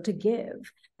available to give?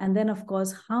 And then, of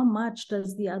course, how much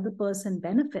does the other person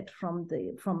benefit from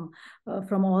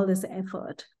all this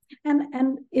effort?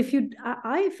 And if you,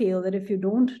 I feel that if you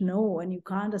don't know and you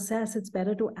can't assess, it's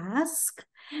better to ask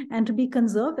and to be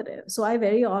conservative. So I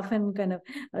very often kind of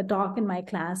talk in my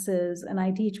classes, and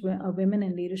I teach a women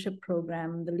in leadership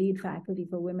program, the lead faculty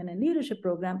for women in leadership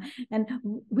program. And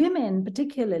women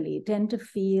particularly tend to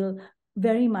feel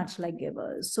very much like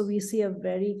givers. So we see a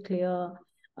very clear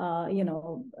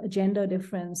gender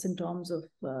difference in terms of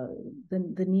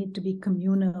the need to be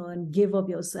communal and give of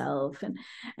yourself.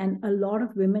 And a lot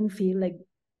of women feel like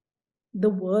the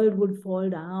world would fall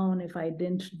down if I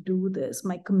didn't do this.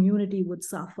 My community would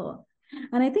suffer.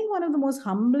 And I think one of the most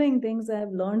humbling things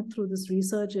I've learned through this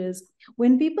research is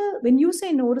when you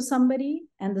say no to somebody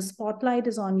and the spotlight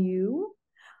is on you,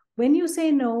 when you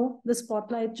say no, the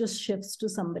spotlight just shifts to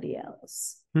somebody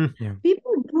else. Yeah.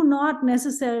 People do not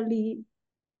necessarily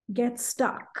get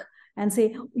stuck and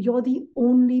say, you're the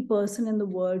only person in the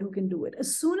world who can do it.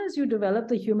 As soon as you develop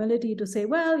the humility to say,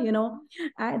 well,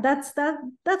 that's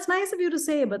nice of you to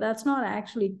say, but that's not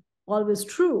actually always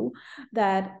true,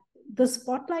 that the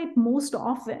spotlight most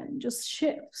often just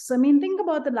shifts. I mean, think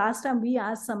about the last time we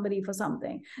asked somebody for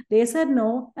something. They said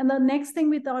no, and the next thing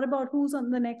we thought about who's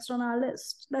on the next on our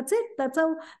list. That's it.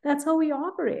 That's how we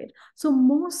operate. So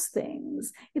most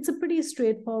things, it's a pretty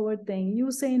straightforward thing. You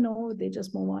say no, they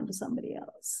just move on to somebody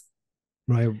else.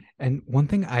 Right. And one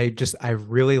thing I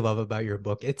really love about your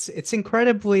book, it's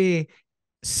incredibly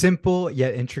simple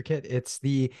yet intricate. It's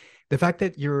the fact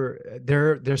that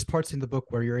there's parts in the book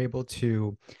where you're able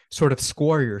to sort of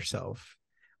score yourself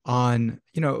on,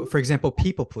 for example,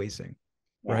 people pleasing,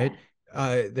 right?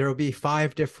 There will be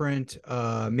 5 different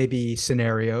maybe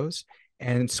scenarios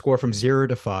and score from 0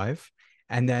 to 5.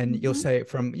 And then you'll say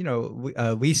from,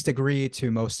 least degree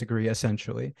to most degree,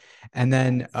 essentially. And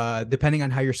then depending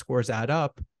on how your scores add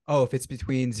up, if it's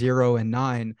between 0 and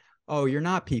 9, you're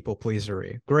not people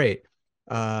pleasery. Great.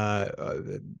 10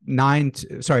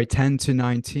 to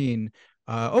 19.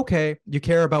 Okay, you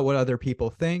care about what other people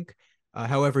think.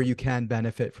 However, you can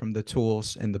benefit from the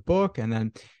tools in the book. And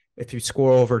then if you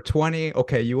score over 20,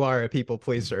 okay, you are a people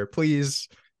pleaser. Please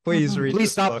read.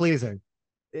 Please stop pleasing.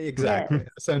 Exactly. Yes.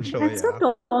 Essentially. And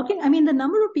so talking, I mean, the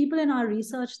number of people in our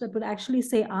research that would actually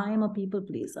say, I am a people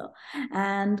pleaser.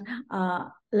 And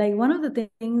like one of the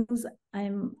things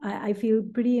I feel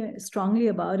pretty strongly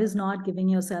about is not giving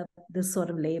yourself this sort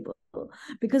of label.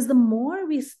 Because the more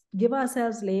we give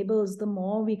ourselves labels, the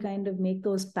more we kind of make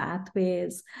those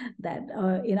pathways that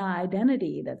in our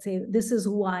identity that say, this is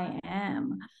who I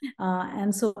am.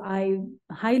 And so I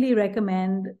highly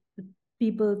recommend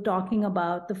people talking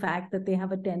about the fact that they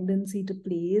have a tendency to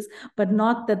please, but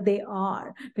not that they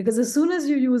are. Because as soon as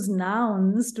you use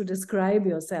nouns to describe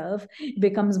yourself, it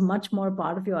becomes much more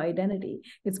part of your identity.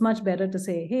 It's much better to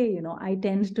say, hey, I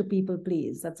tend to people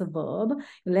please. That's a verb.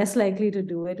 You're less likely to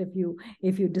do it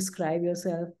if you describe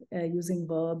yourself using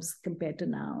verbs compared to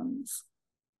nouns.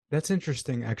 That's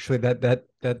interesting, actually. That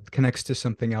connects to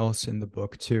something else in the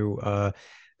book too.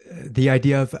 The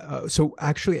idea of so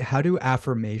actually, how do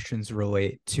affirmations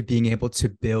relate to being able to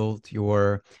build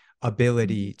your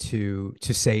ability to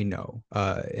say no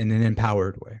in an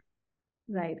empowered way?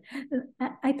 Right.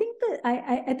 I think that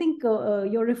I think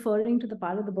you're referring to the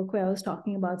part of the book where I was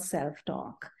talking about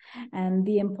self-talk and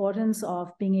the importance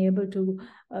of being able to.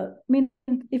 I mean,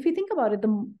 if you think about it,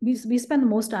 we spend the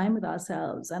most time with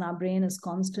ourselves, and our brain is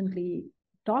constantly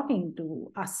talking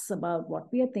to us about what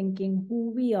we are thinking, who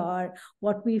we are,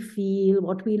 what we feel,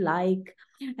 what we like.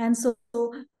 And so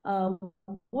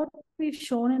what we've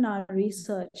shown in our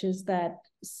research is that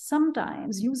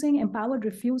sometimes using empowered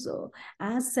refusal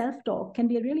as self-talk can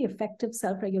be a really effective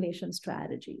self-regulation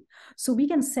strategy. So we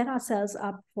can set ourselves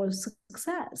up for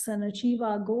success and achieve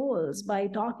our goals by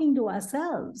talking to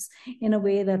ourselves in a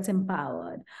way that's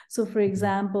empowered. So for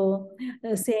example,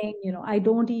 saying, I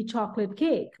don't eat chocolate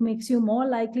cake makes you more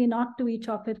likely not to eat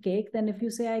chocolate cake than if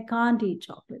you say, I can't eat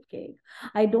chocolate cake.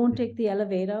 I don't take the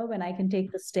elevator when I can take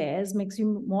take the stairs makes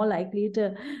you more likely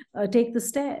to take the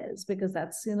stairs, because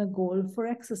that's goal for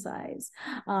exercise.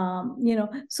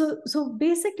 So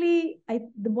basically,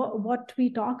 what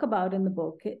we talk about in the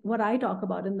book, what I talk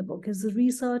about in the book, is the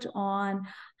research on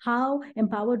how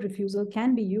empowered refusal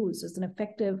can be used as an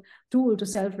effective tool to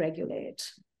self-regulate.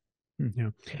 Yeah.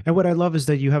 And what I love is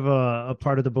that you have a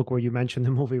part of the book where you mentioned the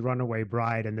movie Runaway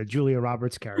Bride and the Julia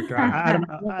Roberts character. I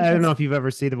don't know if you've ever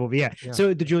seen the movie. Yeah.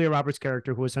 So the Julia Roberts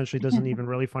character, who essentially doesn't even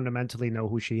really fundamentally know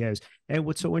who she is. And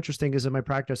what's so interesting is in my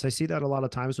practice, I see that a lot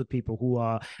of times with people who,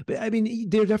 I mean,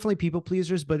 they're definitely people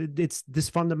pleasers, but it's this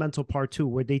fundamental part too,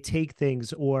 where they take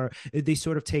things or they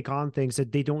sort of take on things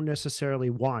that they don't necessarily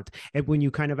want. And when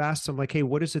you kind of ask them like, hey,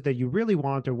 what is it that you really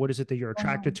want? Or what is it that you're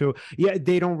attracted to? Yeah,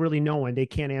 they don't really know, and they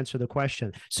can't answer the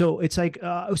question. So it's like,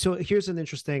 so here's an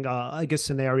interesting, I guess,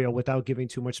 scenario without giving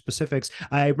too much specifics.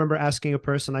 I remember asking a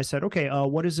person, I said, okay,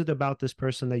 what is it about this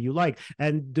person that you like?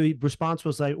 And the response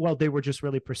was like, well, they were just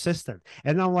really persistent.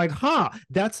 And I'm like,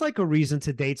 that's like a reason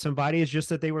to date somebody. It's just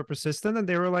that they were persistent. And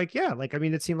they were like, yeah, like, I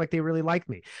mean, it seemed like they really liked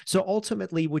me. So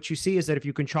ultimately what you see is that if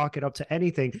you can chalk it up to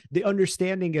anything, the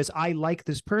understanding is I like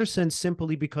this person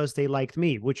simply because they liked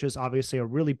me, which is obviously a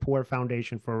really poor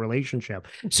foundation for a relationship.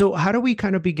 So how do we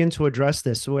kind of begin to address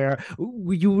this, where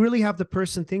you really have the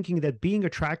person thinking that being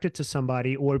attracted to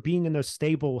somebody or being in a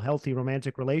stable, healthy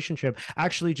romantic relationship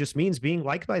actually just means being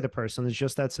liked by the person? It's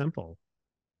just that simple.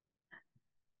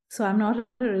 So I'm not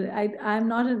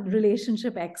a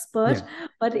relationship expert,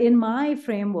 but in my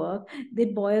framework,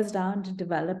 it boils down to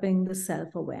developing the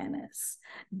self-awareness,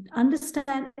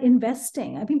 understand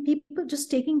investing. I mean, people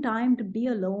just taking time to be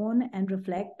alone and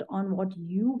reflect on what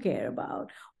you care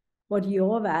about, what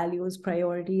your values,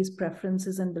 priorities,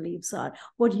 preferences, and beliefs are,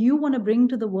 what you want to bring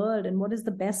to the world, and what is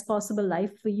the best possible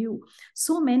life for you.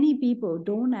 So many people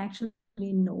don't actually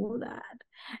know that.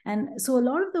 And so a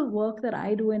lot of the work that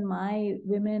I do in my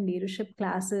women leadership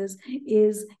classes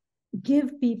is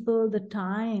give people the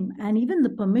time and even the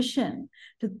permission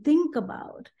to think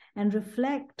about and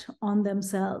reflect on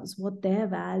themselves, what their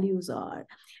values are.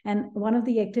 And one of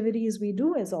the activities we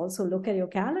do is also look at your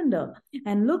calendar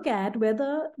and look at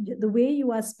whether the way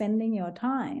you are spending your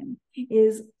time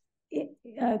is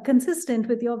consistent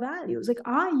with your values. Like,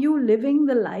 are you living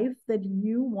the life that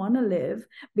you want to live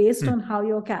based on how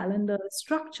your calendar is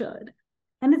structured?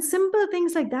 And it's simple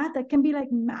things like that that can be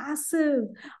like massive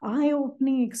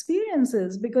eye-opening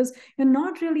experiences, because you're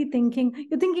not really thinking,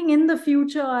 you're thinking in the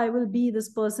future, I will be this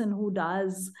person who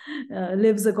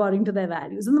lives according to their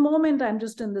values. In the moment, I'm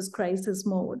just in this crisis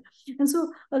mode. And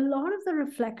so a lot of the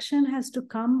reflection has to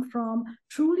come from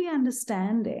truly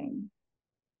understanding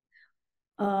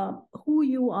who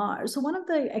you are. So one of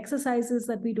the exercises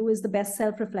that we do is the best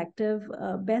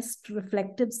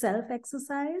reflective self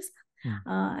exercise.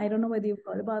 I don't know whether you've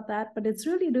heard about that, but it's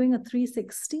really doing a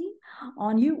 360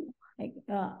 on you, like,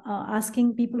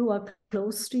 asking people who are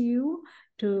close to you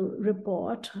to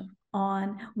report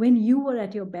on when you were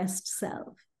at your best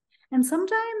self. And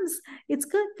sometimes it's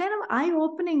kind of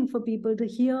eye-opening for people to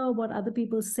hear what other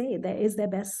people say there is their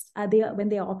best when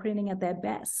they are operating at their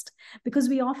best, because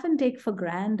we often take for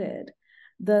granted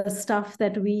the stuff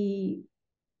that we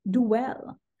do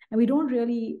well, and we don't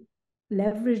really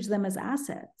leverage them as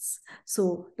assets.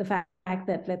 So the fact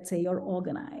that, let's say, you're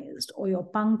organized or you're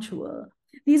punctual,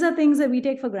 these are things that we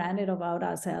take for granted about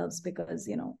ourselves because,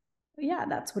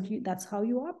 that's how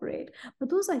you operate. But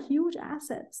those are huge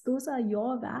assets. Those are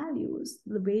your values,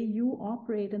 the way you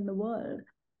operate in the world.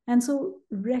 And so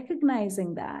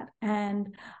recognizing that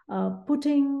and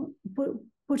putting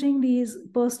these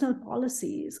personal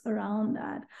policies around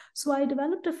that. So I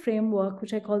developed a framework,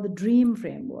 which I call the DREAM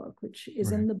framework, which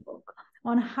is in the book,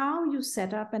 on how you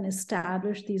set up and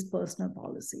establish these personal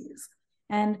policies.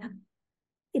 And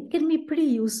it can be pretty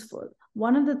useful.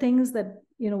 One of the things that,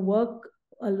 work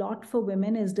a lot for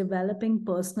women is developing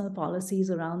personal policies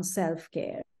around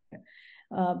self-care.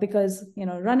 Because,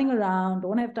 running around,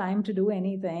 don't have time to do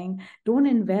anything, don't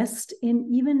invest in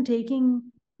even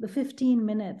taking the 15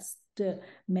 minutes to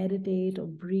meditate or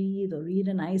breathe or read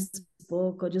a nice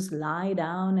book or just lie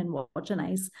down and watch a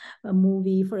nice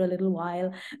movie for a little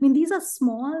while. I mean, these are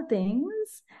small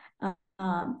things.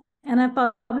 And I've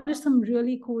published some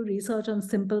really cool research on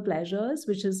simple pleasures,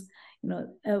 which is,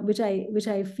 which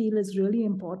I feel is really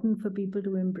important for people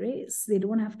to embrace. They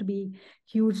don't have to be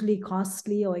hugely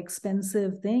costly or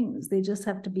expensive things. They just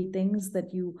have to be things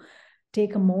that you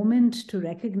take a moment to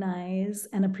recognize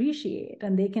and appreciate,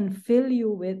 and they can fill you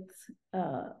with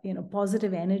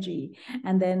positive energy,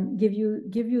 and then give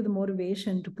you the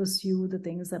motivation to pursue the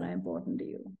things that are important to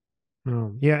you.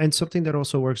 Oh, yeah. And something that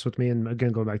also works with me, and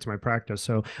again, going back to my practice.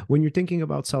 So when you're thinking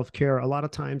about self-care, a lot of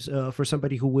times for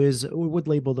somebody who would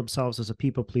label themselves as a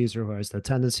people pleaser, who has that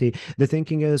tendency, the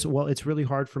thinking is, well, it's really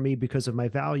hard for me because of my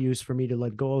values for me to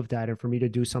let go of that and for me to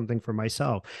do something for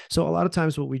myself. So a lot of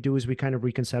times what we do is we kind of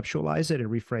reconceptualize it and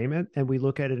reframe it. And we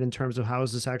look at it in terms of how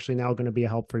is this actually now going to be a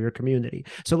help for your community.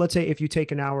 So let's say if you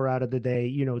take an hour out of the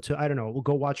day, to, I don't know,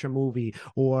 go watch a movie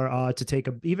or to take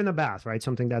even a bath, right?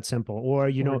 Something that simple. Or,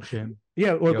 Gym.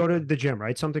 yeah, or go Yoga. to the gym,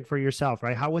 right? Something for yourself,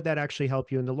 right? How would that actually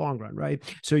help you in the long run, right?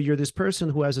 So you're this person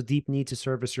who has a deep need to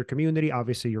service your community.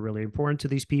 Obviously, you're really important to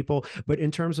these people. But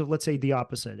in terms of, let's say, the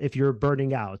opposite, if you're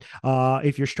burning out,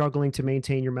 if you're struggling to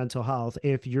maintain your mental health,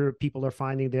 if your people are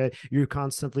finding that you're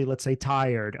constantly, let's say,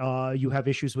 tired, you have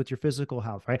issues with your physical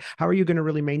health, right? How are you going to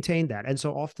really maintain that? And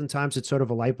so oftentimes it's sort of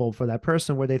a light bulb for that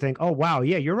person where they think, oh, wow,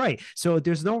 yeah, you're right. So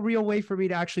there's no real way for me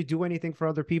to actually do anything for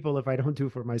other people if I don't do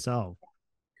for myself.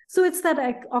 So it's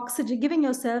that oxygen, giving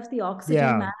yourself the oxygen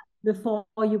Yeah. mask before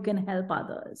you can help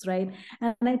others, right?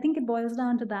 And I think it boils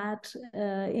down to that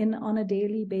in on a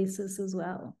daily basis as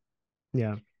well.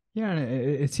 Yeah. Yeah, and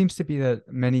it seems to be that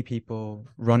many people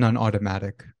run on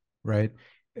automatic, right?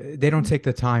 They don't take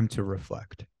the time to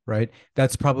reflect, right?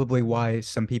 That's probably why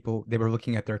some people, they were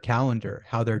looking at their calendar,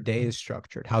 how their day is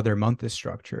structured, how their month is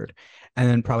structured, and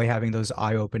then probably having those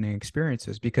eye-opening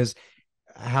experiences. Because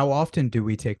how often do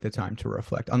we take the time to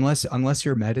reflect? Unless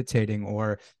you're meditating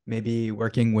or maybe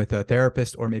working with a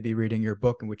therapist or maybe reading your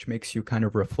book, which makes you kind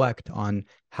of reflect on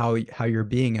how you're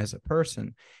being as a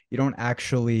person, you don't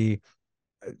actually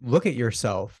look at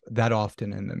yourself that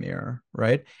often in the mirror,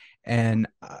 right? And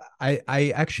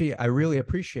I really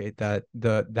appreciate that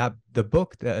the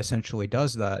book that essentially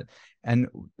does that. And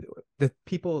the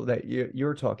people that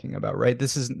you're talking about, right?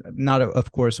 This is not,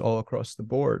 of course, all across the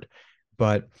board,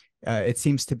 but it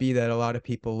seems to be that a lot of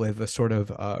people live a sort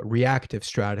of reactive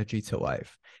strategy to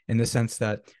life, in the sense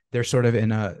that they're sort of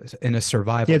in a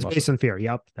survival Yeah, it's mode. based on fear.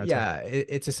 Yep. That's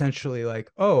It's essentially like,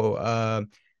 oh,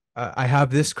 I have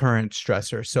this current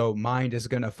stressor, so mind is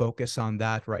going to focus on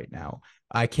that right now.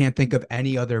 I can't think of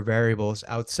any other variables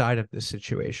outside of this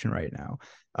situation right now.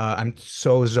 I'm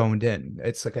so zoned in.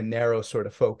 It's like a narrow sort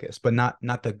of focus, but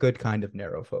not the good kind of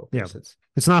narrow yeah. focus.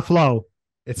 It's not flow.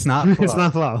 It's not It's flow.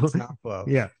 not flow. It's not flow.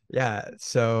 Yeah. Yeah.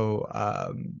 So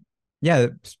yeah,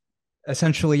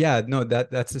 essentially, yeah, no,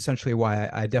 that's essentially why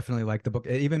I definitely like the book.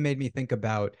 It even made me think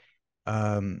about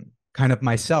kind of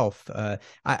myself. I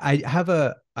have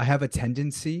a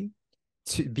tendency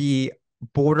to be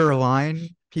borderline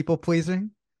people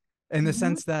pleasing, in the Mhm.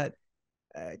 sense that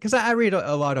because I read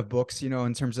a lot of books,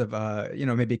 in terms of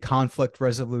maybe conflict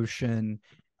resolution,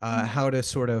 how to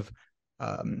sort of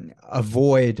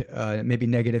avoid maybe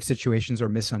negative situations or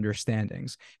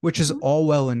misunderstandings, which is Mhm. all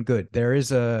well and good. There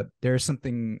is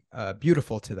something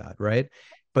beautiful to that, right?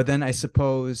 But then I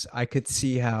suppose I could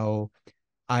see how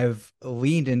I've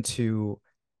leaned into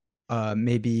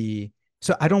maybe,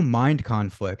 so I don't mind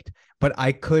conflict, but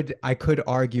I could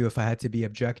argue, if I had to be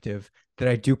objective, that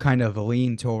I do kind of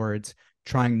lean towards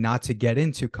trying not to get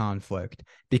into conflict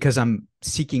because I'm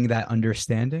seeking that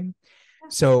understanding.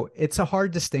 So it's a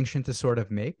hard distinction to sort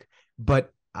of make,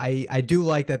 but I do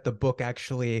like that the book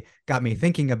actually got me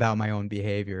thinking about my own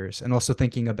behaviors, and also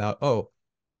thinking about, oh,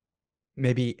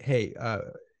 maybe, hey,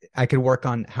 I could work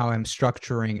on how I'm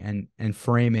structuring and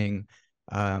framing,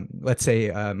 let's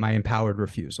say, my empowered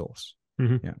refusals.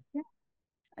 Mhm. Yeah. Yeah.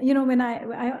 When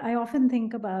I often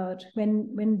think about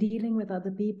when dealing with other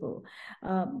people,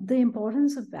 the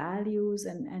importance of values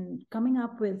and coming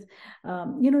up with,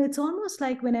 it's almost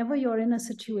like whenever you're in a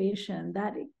situation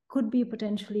that it could be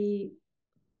potentially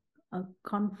a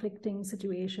conflicting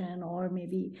situation or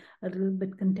maybe a little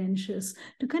bit contentious,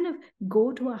 to kind of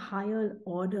go to a higher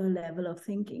order level of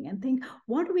thinking and think,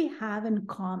 what do we have in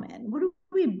common? What do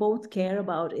we both care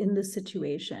about in this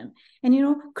situation?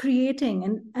 And creating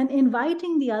and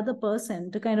inviting the other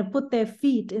person to kind of put their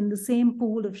feet in the same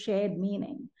pool of shared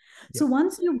meaning. Yeah. So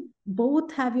once you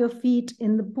both have your feet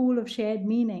in the pool of shared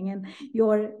meaning, and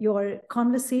your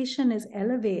conversation is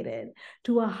elevated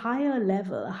to a higher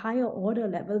level, a higher order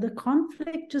level, the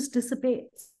conflict just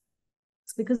dissipates,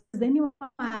 because then you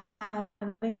are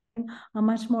having a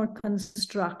much more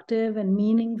constructive and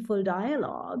meaningful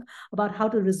dialogue about how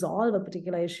to resolve a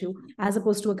particular issue, as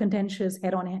opposed to a contentious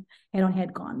head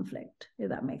conflict, if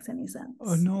that makes any Oh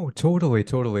sense. no, totally,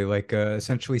 totally. Like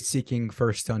essentially seeking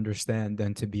first to understand,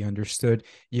 then to be understood.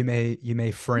 You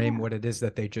may frame Yeah. what it is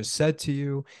that they just said to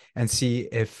you, and see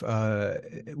if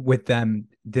with them,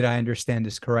 did I understand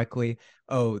this correctly?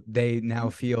 Oh, they now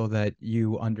feel that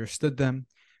you understood them.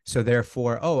 So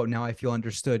therefore, oh, now I feel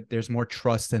understood. There's more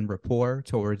trust and rapport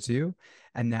towards you.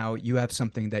 And now you have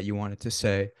something that you wanted to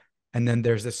say. And then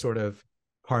there's this sort of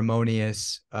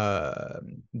harmonious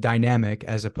dynamic,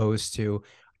 as opposed to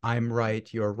I'm right,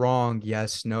 you're wrong,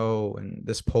 yes, no, and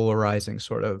this polarizing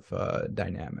sort of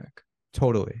dynamic.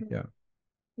 Totally. Yeah.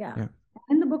 Yeah. Yeah.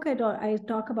 In the book, I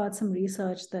talk about some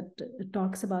research that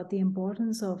talks about the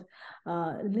importance of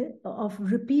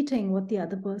repeating what the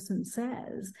other person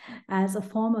says as a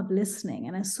form of listening.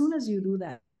 And as soon as you do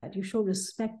that, you show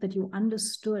respect that you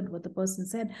understood what the person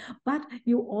said. But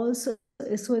you also,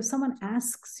 so if someone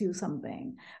asks you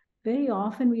something, very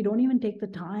often we don't even take the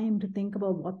time to think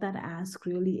about what that ask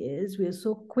really is. We are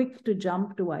so quick to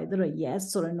jump to either a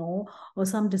yes or a no or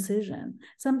some decision.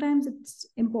 Sometimes it's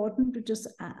important to just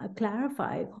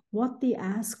clarify what the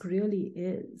ask really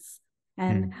is.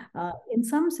 And in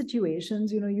some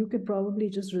situations, you could probably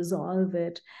just resolve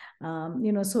it.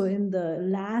 So in the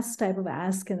last type of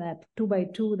ask in that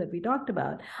 2x2 that we talked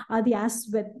about are the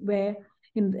asks where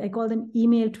I call them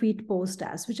email, tweet, post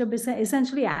asks, which are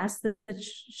essentially asks that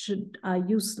are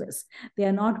useless. They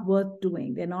are not worth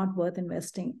doing. They're not worth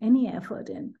investing any effort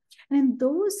in. And in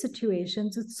those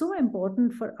situations, it's so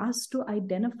important for us to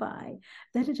identify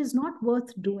that it is not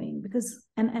worth doing, because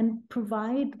and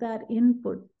provide that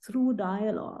input through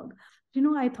dialogue.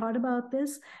 I thought about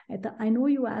this. I know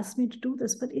you asked me to do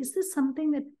this, but is this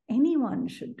something that anyone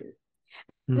should do?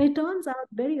 And it turns out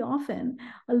very often,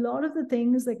 a lot of the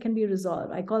things that can be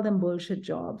resolved, I call them bullshit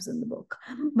jobs in the book.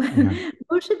 But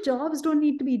bullshit jobs don't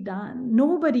need to be done.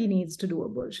 Nobody needs to do a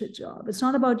bullshit job. It's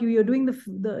not about you. You're doing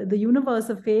the universe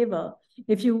a favor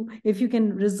if you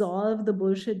can resolve the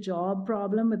bullshit job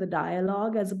problem with a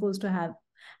dialogue, as opposed to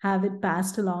have it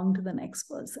passed along to the next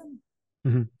person.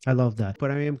 I love that.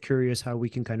 But I am curious how we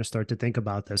can kind of start to think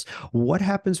about this. What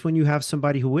happens when you have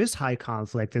somebody who is high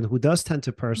conflict and who does tend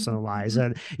to personalize?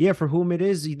 And yeah, for whom it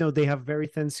is, they have very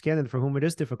thin skin, and for whom it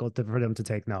is difficult for them to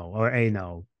take no or a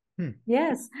no.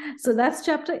 Yes. So that's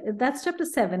chapter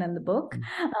 7 in the book.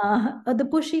 The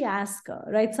pushy asker,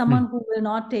 right? Someone who will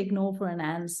not take no for an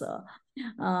answer.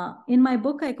 In my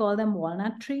book, I call them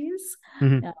walnut trees,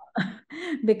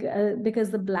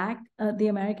 because the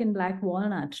American black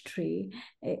walnut tree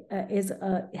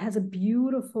has a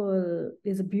beautiful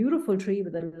tree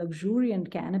with a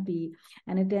luxuriant canopy,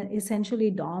 and it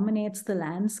essentially dominates the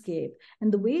landscape.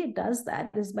 And the way it does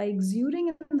that is by exuding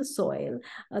in the soil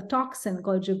a toxin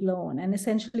called giblone, and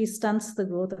essentially stunts the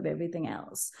growth of everything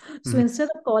else. So instead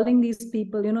of calling these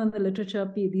people, in the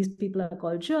literature, these people are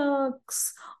called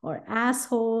jerks or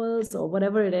assholes or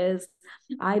whatever it is,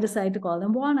 I decide to call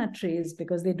them walnut trees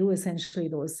because they do essentially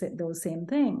those same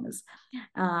things.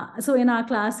 So in our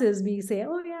classes, we say,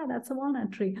 oh yeah, that's a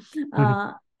walnut tree.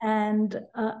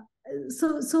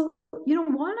 So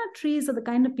walnut trees are the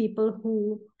kind of people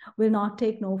who will not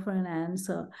take no for an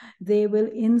answer. They will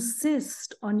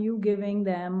insist on you giving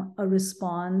them a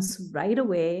response right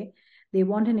away. They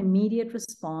want an immediate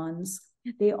response.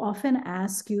 They often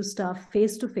ask you stuff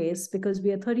face to face because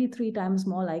we are 33 times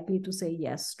more likely to say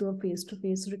yes to a face to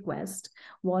face request.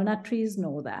 Walnut trees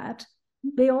know that.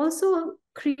 They also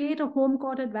create a home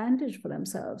court advantage for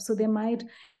themselves. So they might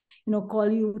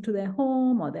call you to their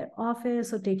home or their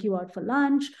office or take you out for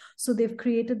lunch. So they've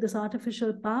created this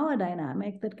artificial power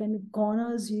dynamic that kind of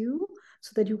corners you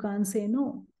so that you can't say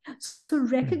no. So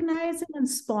recognizing and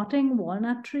spotting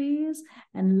walnut trees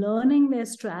and learning their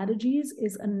strategies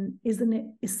is an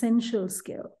essential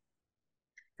skill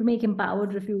to make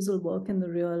empowered refusal work in the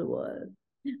real world.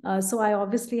 So I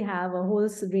obviously have a whole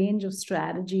range of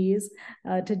strategies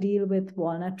to deal with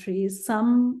walnut trees.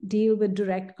 Some deal with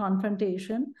direct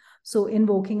confrontation. So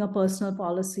invoking a personal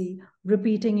policy,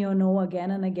 repeating your no again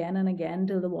and again and again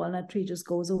till the walnut tree just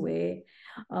goes away.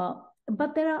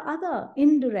 But there are other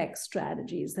indirect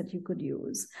strategies that you could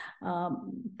use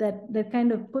that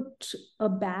kind of put a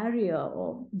barrier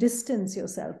or distance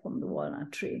yourself from the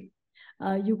walnut tree.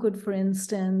 You could, for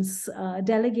instance,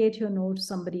 delegate your no to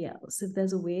somebody else if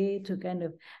there's a way to kind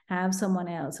of have someone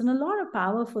else. And a lot of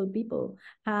powerful people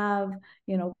have,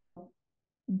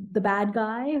 the bad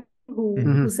guy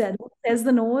who says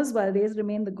the no's while they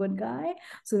remain the good guy.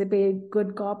 So they play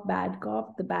good cop, bad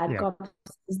cop. The bad cop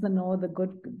says the no.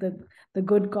 The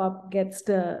good cop gets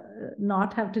to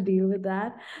not have to deal with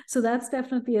that. So that's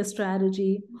definitely a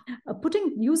strategy.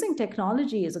 Using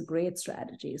technology is a great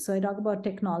strategy. So I talk about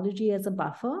technology as a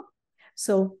buffer.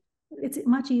 So it's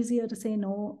much easier to say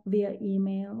no via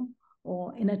email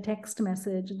or in a text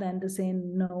message than to say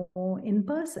no in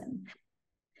person.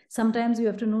 Sometimes you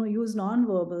have to use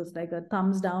nonverbals, like a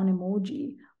thumbs down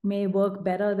emoji may work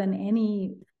better than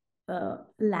any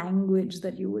language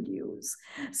that you would use.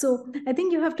 So I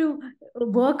think you have to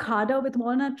work harder with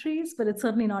walnut trees, but it's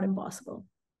certainly not impossible.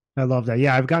 I love that.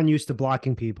 Yeah, I've gotten used to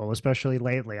blocking people, especially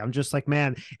lately. I'm just like,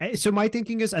 man. So my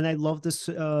thinking is, and I love this,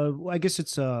 I guess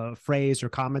it's a phrase or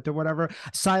comment or whatever,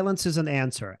 silence is an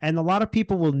answer. And a lot of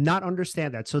people will not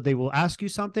understand that. So they will ask you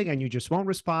something and you just won't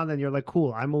respond. And you're like,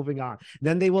 cool, I'm moving on.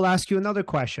 Then they will ask you another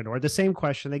question or the same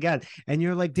question again. And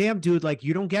you're like, damn, dude, like,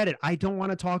 you don't get it. I don't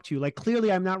want to talk to you. Like,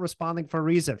 clearly I'm not responding for a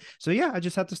reason. So yeah, I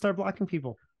just have to start blocking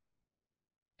people.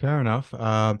 Fair enough.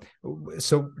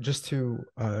 So just to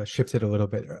shift it a little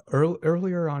bit,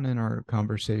 earlier on in our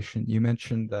conversation, you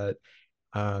mentioned that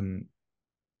um,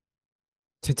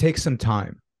 to take some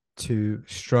time to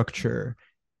structure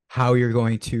how you're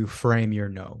going to frame your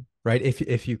no, right?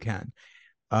 If you can.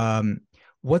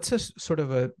 What's a sort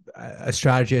of a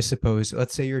strategy, I suppose?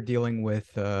 Let's say you're dealing with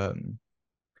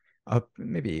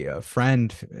maybe a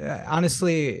friend.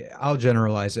 Honestly, I'll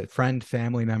generalize it: friend,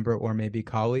 family member, or maybe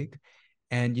colleague,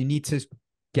 and you need to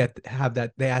have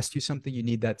that. They asked you something, you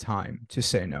need that time to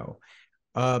say no.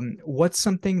 What's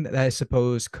something that I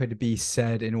suppose could be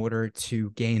said in order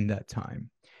to gain that time?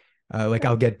 Like,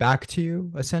 I'll get back to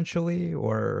you, essentially,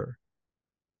 or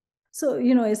so,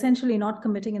 essentially not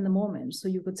committing in the moment. So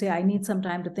you could say, I need some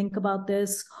time to think about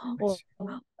this. Or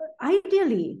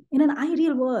ideally, in an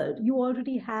ideal world, you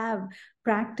already have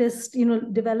practiced,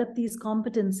 developed these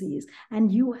competencies,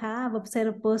 and you have a set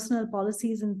of personal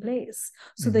policies in place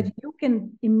so that you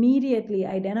can immediately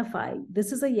identify,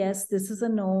 this is a yes, this is a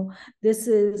no, this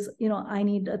is, I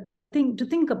need a thing to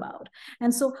think about.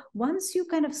 And so once you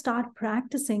kind of start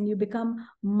practicing, you become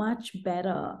much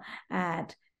better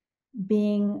at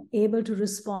being able to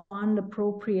respond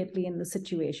appropriately in the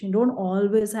situation. You don't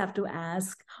always have to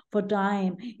ask for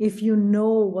time if you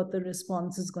know what the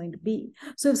response is going to be.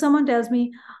 So if someone tells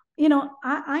me,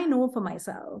 I know for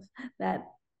myself that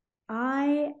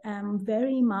I am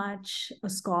very much a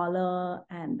scholar,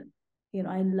 and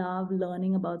I love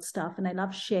learning about stuff and I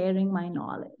love sharing my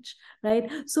knowledge,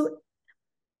 right? So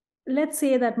let's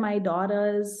say that my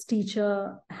daughter's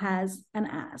teacher has an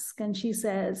ask and she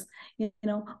says,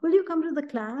 will you come to the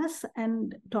class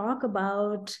and talk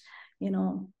about,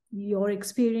 your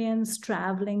experience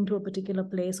traveling to a particular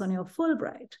place on your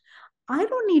Fulbright? I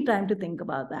don't need time to think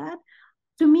about that.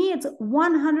 To me, it's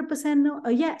 100% no,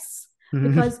 a yes,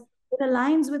 because it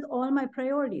aligns with all my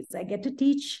priorities. I get to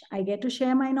teach, I get to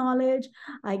share my knowledge,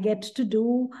 I get to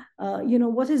do,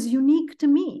 what is unique to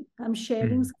me. I'm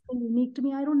sharing something unique to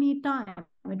me. I don't need time.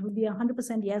 It would be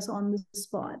 100% yes on the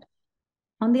spot.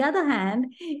 On the other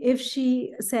hand, if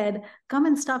she said, come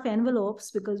and stuff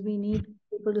envelopes because we need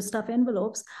people to stuff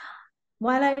envelopes,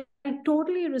 while I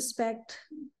totally respect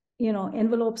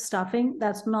envelope stuffing,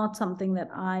 that's not something that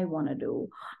I want to do.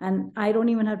 And I don't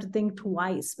even have to think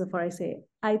twice before I say,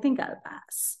 I think I'll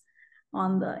pass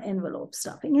on the envelope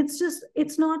stuffing. It's just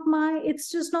not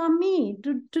me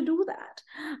to do that.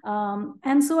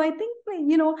 And so I think,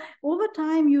 over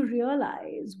time you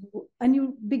realize and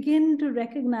you begin to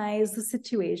recognize the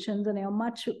situations, and you're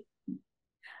much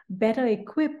better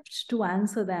equipped to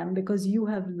answer them because you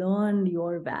have learned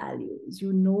your values.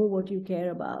 You know what you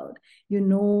care about. You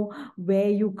know where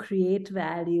you create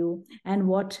value and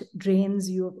what drains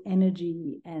you of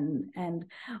energy and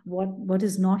what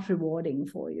is not rewarding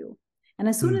for you. And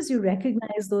as soon as you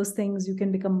recognize those things, you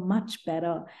can become much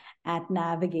better at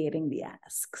navigating the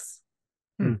asks.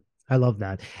 I love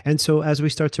that. And so as we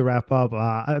start to wrap up,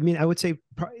 I would say,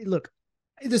 look,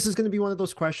 this is going to be one of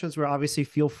those questions where obviously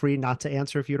feel free not to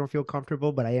answer if you don't feel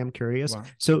comfortable, but I am curious. Wow.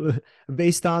 So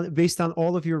based on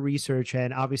all of your research,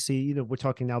 and obviously, we're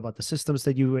talking now about the systems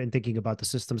that you and thinking about the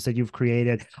systems that you've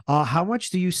created, how much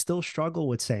do you still struggle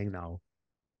with saying no?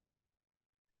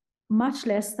 Much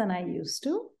less than I used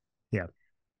to. Yeah.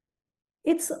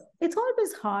 It's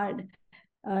always hard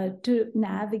to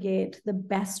navigate the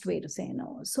best way to say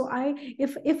no. So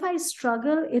if I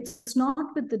struggle, it's not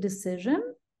with the decision,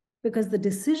 because the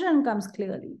decision comes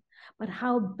clearly, but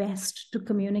how best to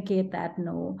communicate that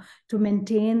no, to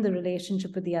maintain the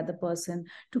relationship with the other person,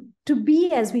 to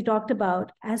be, as we talked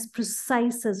about, as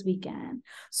precise as we can.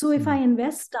 So if I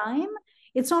invest time,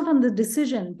 it's not on the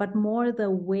decision, but more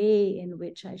the way in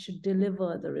which I should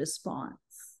deliver the response.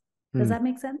 Does that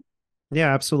make sense?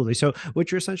 Yeah, absolutely. So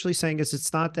what you're essentially saying is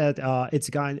it's not that it's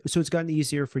gotten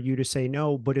easier for you to say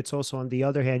no, but it's also on the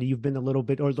other hand, you've been a little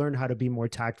bit or learned how to be more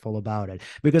tactful about it.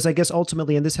 Because I guess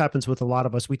ultimately, and this happens with a lot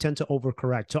of us, we tend to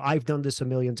overcorrect. So I've done this a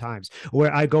million times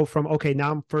where I go from, okay,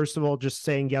 now I'm first of all just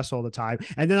saying yes all the time.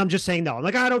 And then I'm just saying no. I'm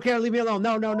like, I don't care, leave me alone.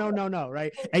 No, no, no, no, no.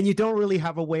 Right. And you don't really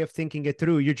have a way of thinking it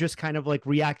through. You're just kind of like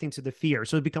reacting to the fear.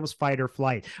 So it becomes fight or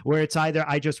flight, where it's either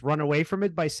I just run away from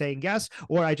it by saying yes,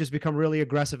 or I just become really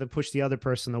aggressive and push the other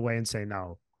person away and say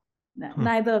no.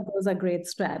 Neither of those are great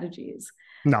strategies.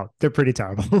 No, they're pretty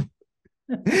terrible.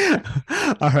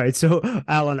 All right. So,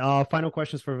 Alan, final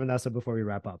questions for Vanessa before we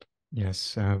wrap up.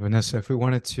 Yes, Vanessa, if we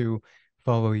wanted to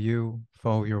follow you,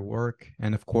 follow your work,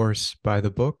 and of course, buy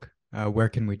the book, where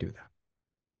can we do that?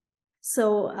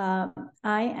 So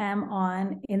I am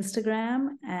on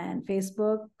Instagram and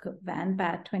Facebook,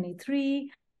 VanPat23.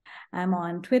 I'm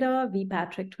on Twitter,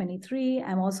 VPatrick23.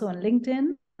 I'm also on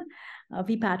LinkedIn,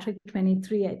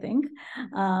 VPatrick23, I think.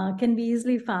 Can be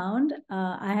easily found.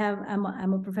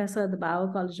 I'm a professor at the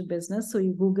Bauer College of Business. So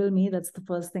you Google me, that's the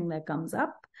first thing that comes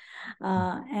up.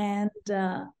 And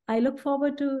I look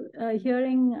forward to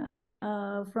hearing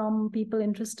from people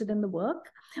interested in the work.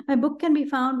 My book can be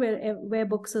found where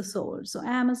books are sold. So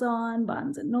Amazon,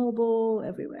 Barnes and Noble,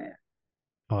 everywhere.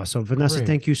 So Vanessa, Great.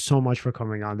 Thank you so much for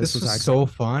coming on. This was so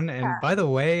fun. And by the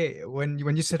way, when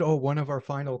you said, oh, one of our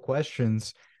final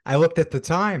questions, I looked at the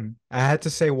time. I had to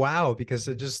say, wow, because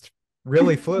it just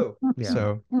really flew. Yeah.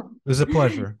 So it was a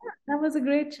pleasure. That was a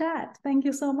great chat. Thank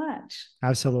you so much.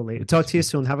 Absolutely. Talk to you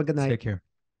soon. Have a good night. Take care.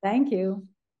 Thank you.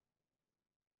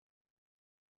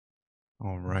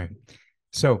 All right.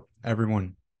 So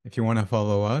everyone, if you want to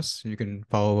follow us, you can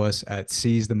follow us at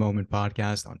Seize the Moment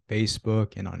Podcast on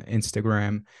Facebook and on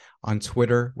Instagram, on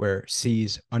Twitter, where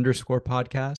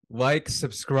Seize_podcast. Like,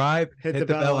 subscribe, hit the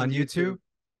bell on YouTube.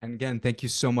 And again, thank you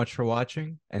so much for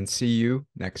watching, and see you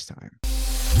next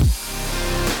time.